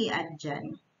pwedeng i-add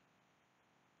dyan?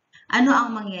 Ano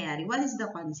ang mangyayari? What is the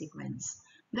consequence?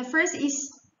 The first is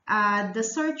the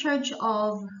surcharge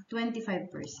of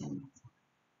 25%.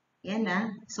 Yan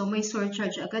na. So, may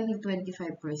surcharge agad ng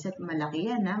 25%. Malaki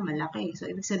yan na. Malaki. So,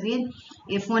 ibig sabihin,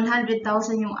 if 100,000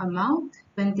 yung amount,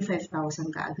 25,000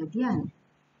 ka agad yan.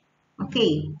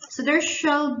 Okay. So, there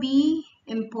shall be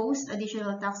imposed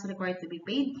additional tax required to be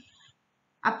paid.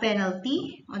 A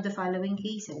penalty on the following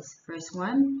cases. First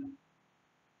one,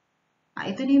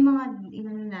 ito na yung mga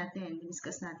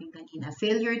discuss natin kanina.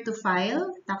 Failure to file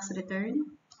tax return.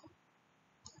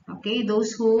 Okay,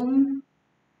 those whom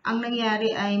ang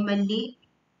nangyari ay mali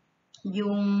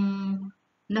yung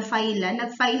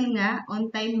nag-file nga, on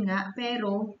time nga,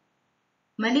 pero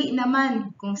mali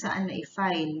naman kung saan na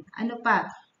i-file. Ano pa?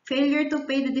 Failure to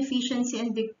pay the deficiency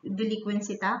and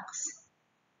delinquency tax.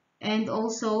 And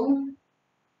also,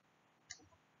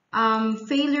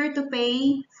 failure to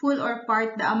pay full or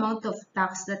part the amount of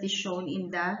tax that is shown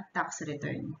in the tax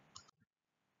return.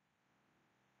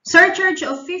 Surcharge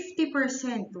of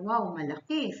 50%. Wow,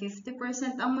 malaki.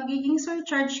 50% ang magiging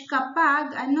surcharge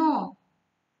kapag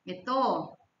ito.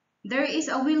 There is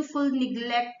a willful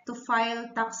neglect to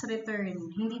file tax return.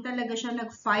 Hindi talaga siya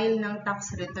nag-file ng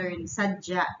tax return.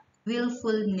 Sadya.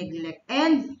 Willful neglect.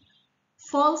 And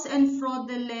false and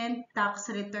fraudulent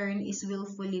tax return is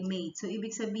willfully made. So,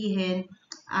 ibig sabihin,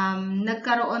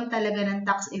 nagkaroon talaga ng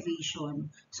tax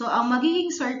evasion. So, ang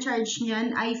magiging surcharge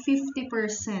niyan ay 50%.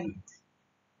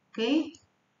 Okay?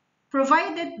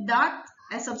 Provided that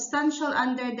a substantial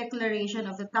underdeclaration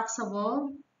of the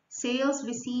taxable sales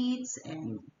receipts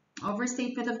and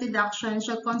overstatement of deduction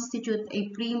shall constitute a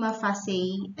prima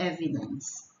facie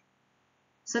evidence.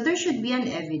 So there should be an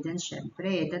evidence,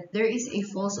 syempre, that there is a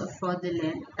false or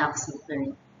fraudulent tax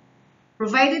return.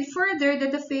 Provided further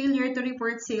that the failure to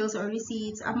report sales or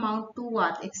receipts amount to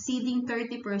what? Exceeding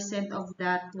 30% of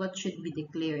that what should be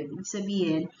declared. Ibig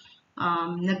sabihin,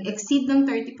 nag-exceed ng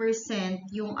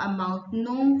 30% yung amount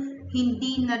nung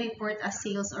hindi na-report as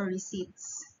sales or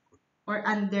receipts or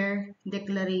under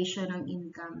declaration ng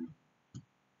income.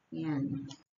 Yan.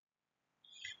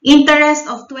 Interest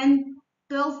of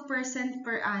 12%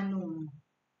 per annum.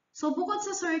 So, bukod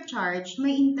sa surcharge,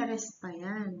 may interest pa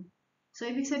yan. So,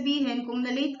 ibig sabihin, kung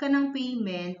na-late ka ng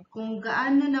payment, kung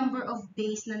gaano number of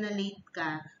days na na-late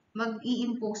ka,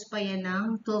 mag-i-impose pa yan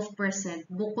ng 12%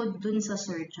 bukod dun sa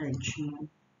surcharge mo.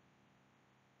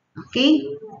 Okay?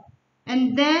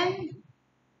 And then,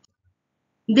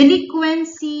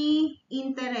 delinquency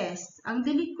interest. Ang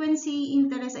delinquency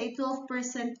interest ay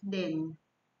 12% din.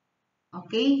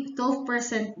 Okay?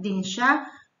 12% din siya.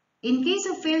 In case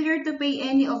of failure to pay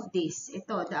any of this,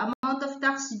 ito, the amount of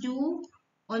tax due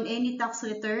on any tax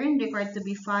return required to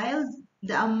be filed,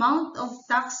 the amount of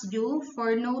tax due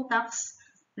for no tax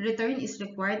return is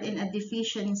required, and a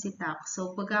deficiency tax.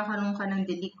 So, pagkakaroon ka ng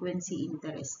delinquency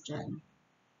interest dyan.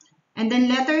 And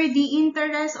then letter D,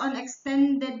 interest on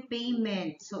extended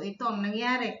payment. So, ito ang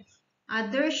nangyari.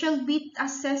 There shall be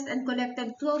assessed and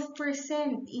collected 12%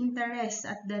 interest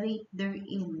at the rate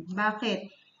therein. Bakit?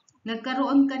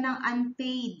 Nagkaroon ka ng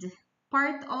unpaid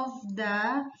part of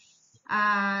the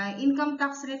income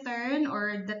tax return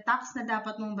or the tax na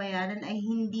dapat mong bayaran ay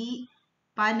hindi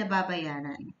pa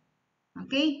nababayaran.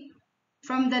 Okay?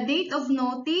 From the date of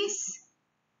notice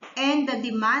and the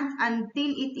demand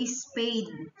until it is paid.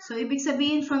 So, ibig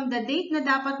sabihin, from the date na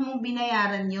dapat mong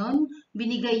binayaran yon,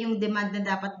 binigay yung demand na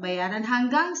dapat bayaran,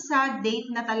 hanggang sa date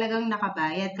na talagang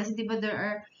nakabayad. Kasi diba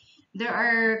there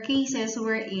are cases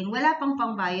wherein wala pang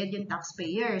pangbayad yung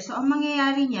taxpayer. So, ang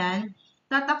mangyayari niyan,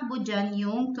 tatakbo dyan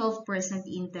yung 12%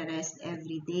 interest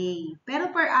every day.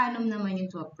 Pero per annum naman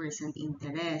yung 12%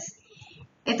 interest.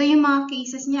 Ito yung mga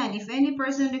cases niyan. If any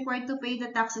person required to pay the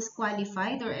tax is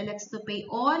qualified or elects to pay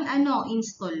on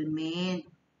installment.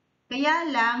 Kaya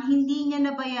lang, hindi niya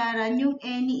nabayaran yung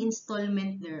any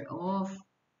installment thereof.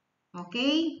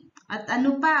 Okay? At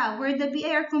ano pa, where the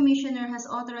BIR Commissioner has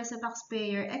authorized the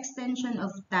taxpayer extension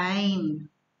of time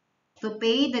to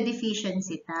pay the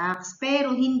deficiency tax,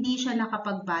 pero hindi siya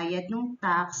nakapagbayad ng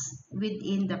tax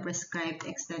within the prescribed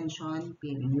extension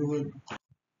period.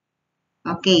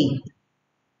 Okay.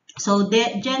 So,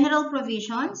 the general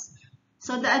provisions.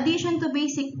 So, the addition to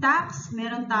basic tax,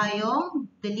 meron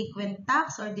tayong delinquent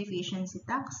tax or deficiency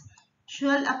tax,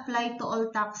 shall apply to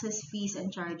all taxes, fees, and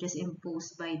charges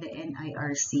imposed by the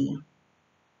NIRC.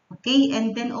 Okay,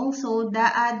 and then also, the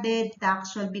added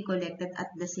tax shall be collected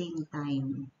at the same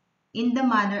time in the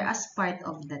manner as part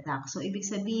of the tax. So, ibig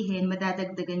sabihin,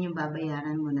 madadagdagan yung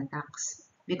babayaran mo na tax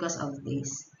because of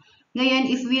this.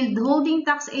 Ngayon, if withholding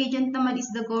tax agent naman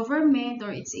is the government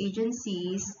or its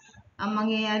agencies, ang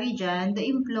mangyayari dyan, the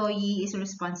employee is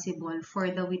responsible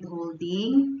for the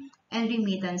withholding and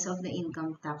remittance of the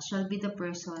income tax shall be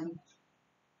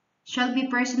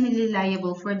personally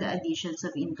liable for the additions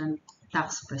of income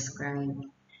tax prescribed.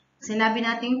 Sinabi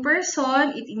nating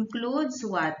person, it includes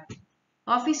what?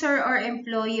 Officer or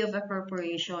employee of a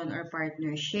corporation or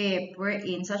partnership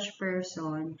wherein such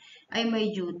person ay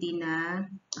may duty na,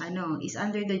 is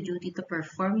under the duty to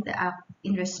perform the act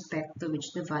in respect to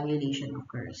which the violation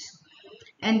occurs.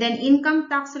 And then income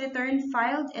tax return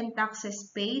filed and taxes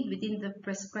paid within the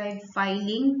prescribed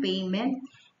filing payment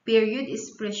period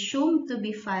is presumed to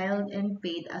be filed and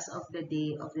paid as of the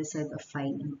day of the said of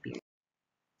filing period.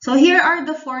 So here are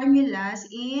the formulas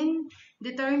in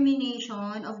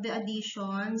determination of the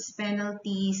additions,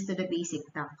 penalties to the basic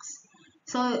tax.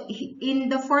 So in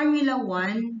the formula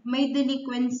 1, may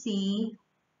delinquency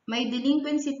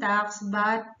tax,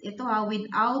 but ito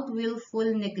without willful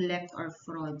neglect or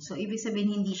fraud. So ibig sabihin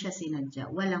hindi siya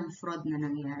sinadya, walang fraud na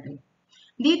nangyari.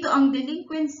 Dito ang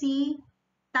delinquency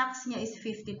tax niya is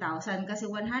 50,000 kasi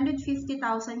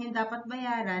 150,000 yung dapat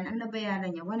bayaran, ang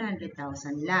nabayaran niya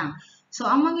 100,000 lang. So,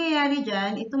 ang mangyayari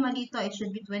dyan, ito malito, it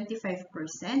should be 25%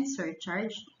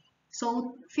 surcharge.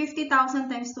 So, 50,000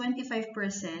 times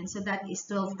 25%, so that is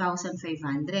 12,500.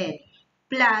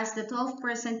 plus the 12%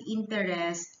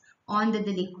 interest on the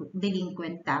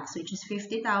delinquent tax, which is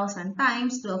 50,000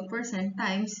 times 12%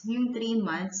 times yung 3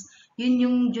 months, yun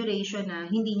yung duration na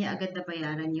hindi niya agad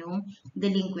nabayaran yung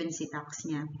delinquency tax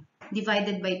niya,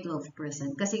 divided by 12%.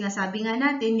 Kasi nga sabi nga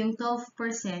natin, yung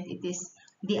 12%, it is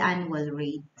the annual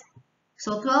rate.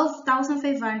 So,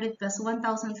 12,500 plus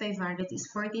 1,500 is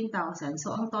 14,000.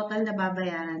 So, ang total na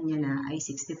babayaran niya na ay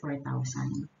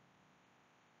 64,000.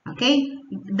 Okay?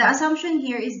 The assumption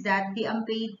here is that the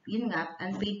unpaid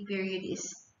period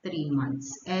is 3 months.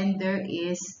 And there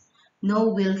is no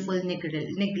willful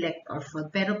neglect or fraud.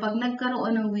 Pero pag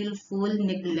nagkaroon ng willful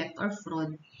neglect or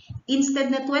fraud, instead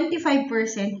na 25%,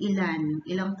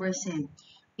 ilang percent?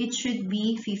 It should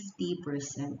be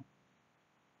 50%.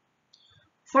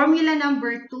 Formula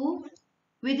number 2,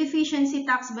 with deficiency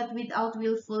tax but without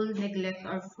willful neglect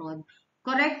or fraud.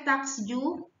 Correct tax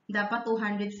due, dapat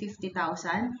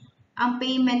 250,000. Ang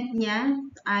payment niya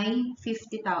ay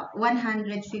 150,000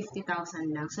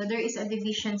 lang. So, there is a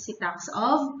deficiency tax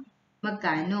of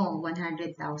magkano?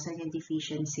 100,000 yung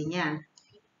deficiency niya.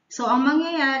 So, ang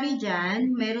mangyayari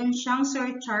dyan, meron siyang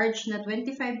surcharge na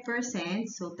 25%,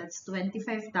 so that's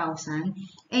 25,000,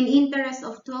 and interest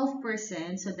of 12%,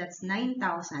 so that's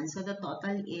 9,000. So, the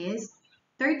total is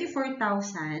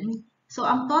 34,000. So,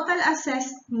 ang total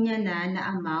assessed niya na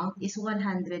amount is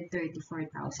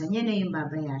 134,000. Yan na yung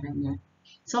babayaran niya.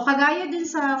 So, kagaya din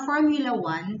sa Formula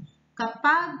 1,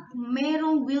 kapag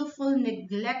merong willful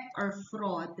neglect or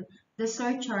fraud, the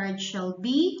surcharge shall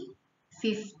be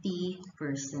 50%.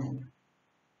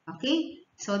 Okay?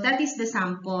 So, that is the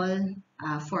sample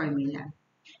formula.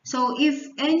 So, if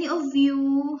any of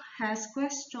you has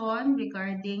question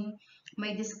regarding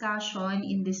my discussion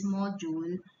in this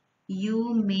module,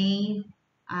 you may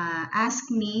ask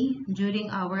me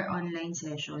during our online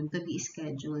session to be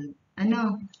scheduled.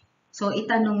 So,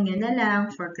 itanong nyo na lang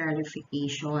for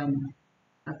clarification.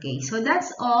 Okay, so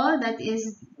that's all. That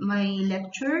is my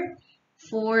lecture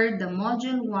for the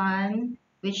module 1,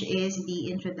 which is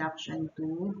the introduction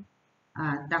to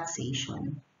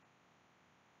taxation.